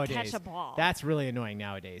anyone thing nowadays. can catch a ball. That's really annoying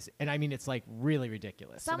nowadays. And I mean, it's like really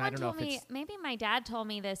ridiculous. And I Someone don't know told if me, it's maybe my dad told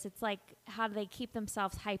me this. It's like, how do they keep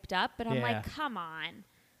themselves hyped up? But I'm Yeah. like, come on.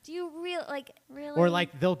 Do you really? or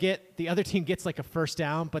like the other team gets like a first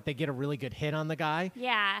down, but they get a really good hit on the guy.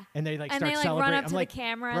 Yeah. And they like And start they, like, celebrating. run up I'm to like, the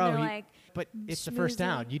camera bro, and they're like, but it's the first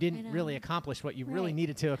down. schmoozing. You I didn't know. really accomplish what you really Right.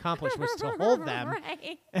 needed to accomplish was to hold them.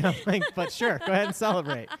 Right. And I'm like, but sure, go ahead and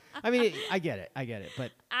celebrate. I mean, I get it,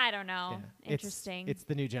 but I don't know. yeah, Interesting. It's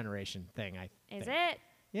the new generation thing. Is think. it?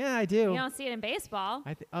 Yeah, I do. You don't see it in baseball.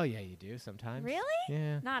 Oh yeah, you do sometimes. Really?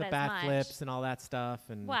 Yeah. Not the as bat much. flips and all that stuff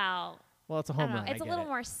and Well, it's a I home don't know. run. It's I a get little it.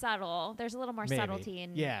 more subtle. There's a little more Maybe. subtlety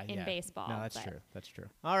in yeah. baseball. No, that's but- true. That's true.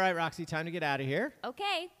 All right, Roxy, time to get out of here.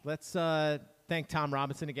 Okay. Let's thank Tom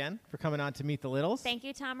Robinson again for coming on to Meet the Littles. Thank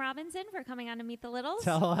you, Tom Robinson, for coming on to Meet the Littles.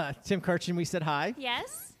 Tell Tim Kirchin we said hi.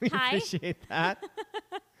 Yes. We Hi. appreciate that.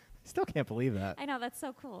 Still can't believe that. I know, that's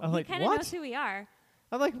so cool. I'm He like, kind of what? knows who we are.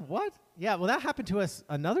 I'm like, what? Yeah, well, that happened to us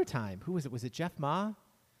another time. Who was it? Was it Jeff Ma?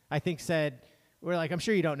 I think said, we're like, I'm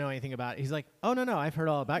sure you don't know anything about it. He's like, oh, no, I've heard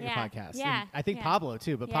all about your Yeah, podcast. yeah, And I think yeah. Pablo,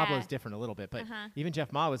 too, but Yeah. Pablo's different a little bit. But Uh-huh. even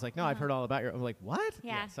Jeff Ma was like, no, I've heard all about your... I'm like, what?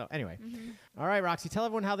 Yeah. So anyway. Mhm. All right, Roxy, tell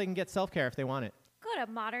everyone how they can get self-care if they want it. Go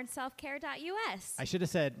to modernselfcare.us. I should have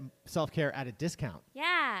said self-care at a discount.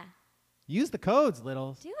 Yeah. Use the codes,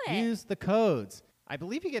 Littles. Do it. Use the codes. I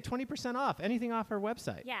believe you get 20% off anything off our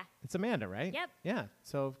website. Yeah. It's Amanda, right? Yep. Yeah.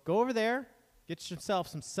 So go over there, get yourself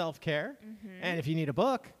some self-care. And if you need a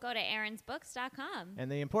book, Go to aaronsbooks.com. and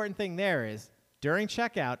the important thing there is during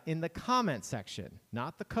checkout in the comment section,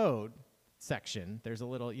 not the code section, there's a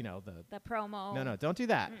little, The promo. No, don't do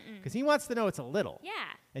that. Because he wants to know it's a little. Yeah.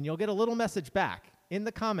 And you'll get a little message back in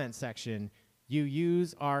the comment section. You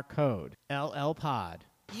use our code, LLPOD.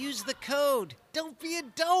 Use the code. Don't be a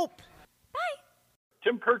dope.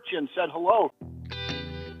 Tim Kirchin said hello.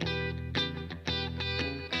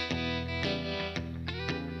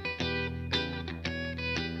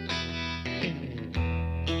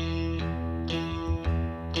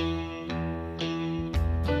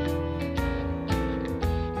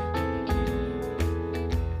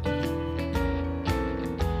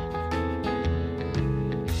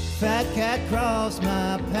 Fat cat crossed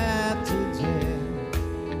my path today.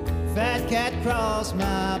 Fat cat crossed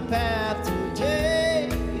my path today.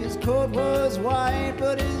 His coat was white,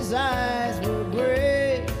 but his eyes were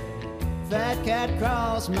gray. Fat cat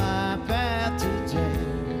crossed my path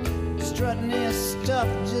today. Strutting his stuff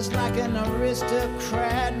just like an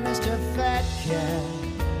aristocrat, Mr. Fat Cat.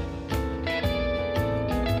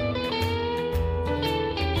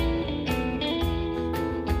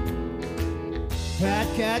 Fat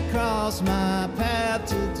cat crossed my path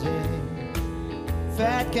today.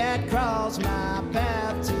 Fat cat crossed my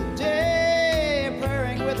path today.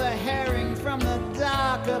 Purring with a herring from the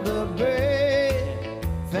dock of the bay.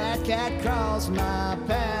 Fat cat crossed my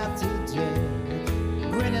path today.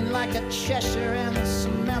 Grinning like a Cheshire and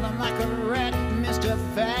smelling like a rat, Mr.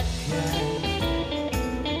 Fat Cat.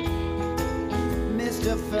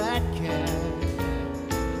 Mr. Fat Cat.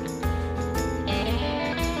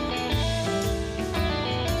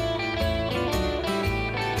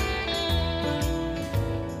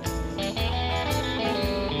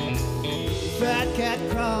 Fat cat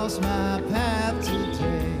crossed my path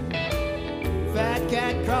today. Fat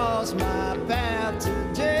cat crossed my path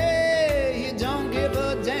today. He don't give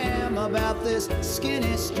a damn about this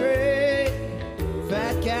skinny stray.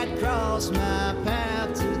 Fat cat crossed my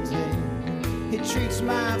path today. He treats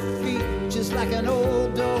my feet just like an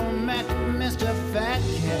old doormat, Mr. Fat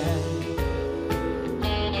Cat.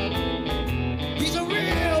 He's a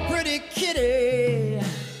real pretty kitty,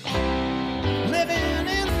 living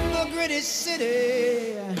in the gritty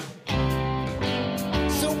city,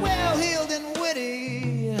 so well-heeled and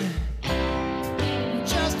witty,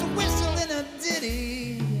 just a whistle in a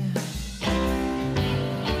ditty.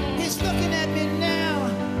 He's looking at me now,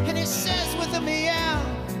 and he says with a meow,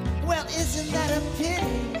 well, isn't that a pity?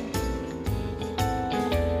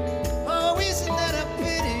 Oh, isn't that a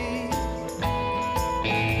pity?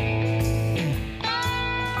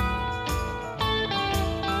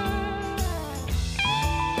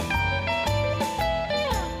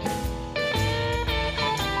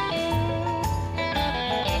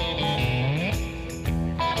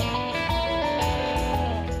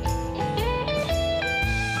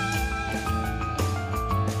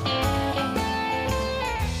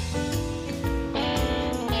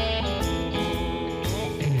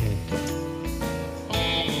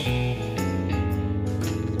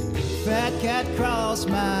 Fat cat crossed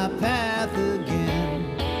my path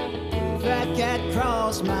again. Fat cat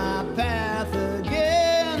crossed my path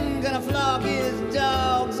again. Gonna flog his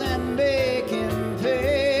dogs and make him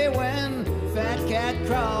pay when fat cat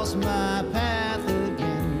crossed my path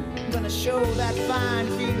again. Gonna show that fine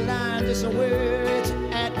feline just where it's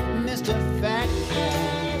at, Mr. Fat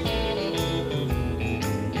Cat.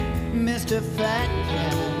 Mr. Fat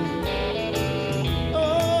Cat.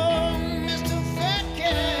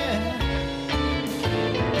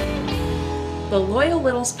 The Loyal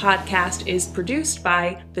Littles podcast is produced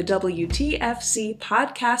by the WTFC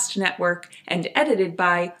Podcast Network and edited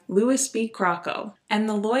by Louis B. Crocco. And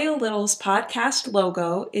the Loyal Littles podcast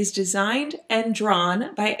logo is designed and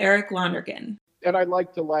drawn by Eric Lonergan. And I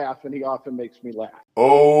like to laugh, and he often makes me laugh.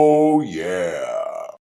 Oh, yeah.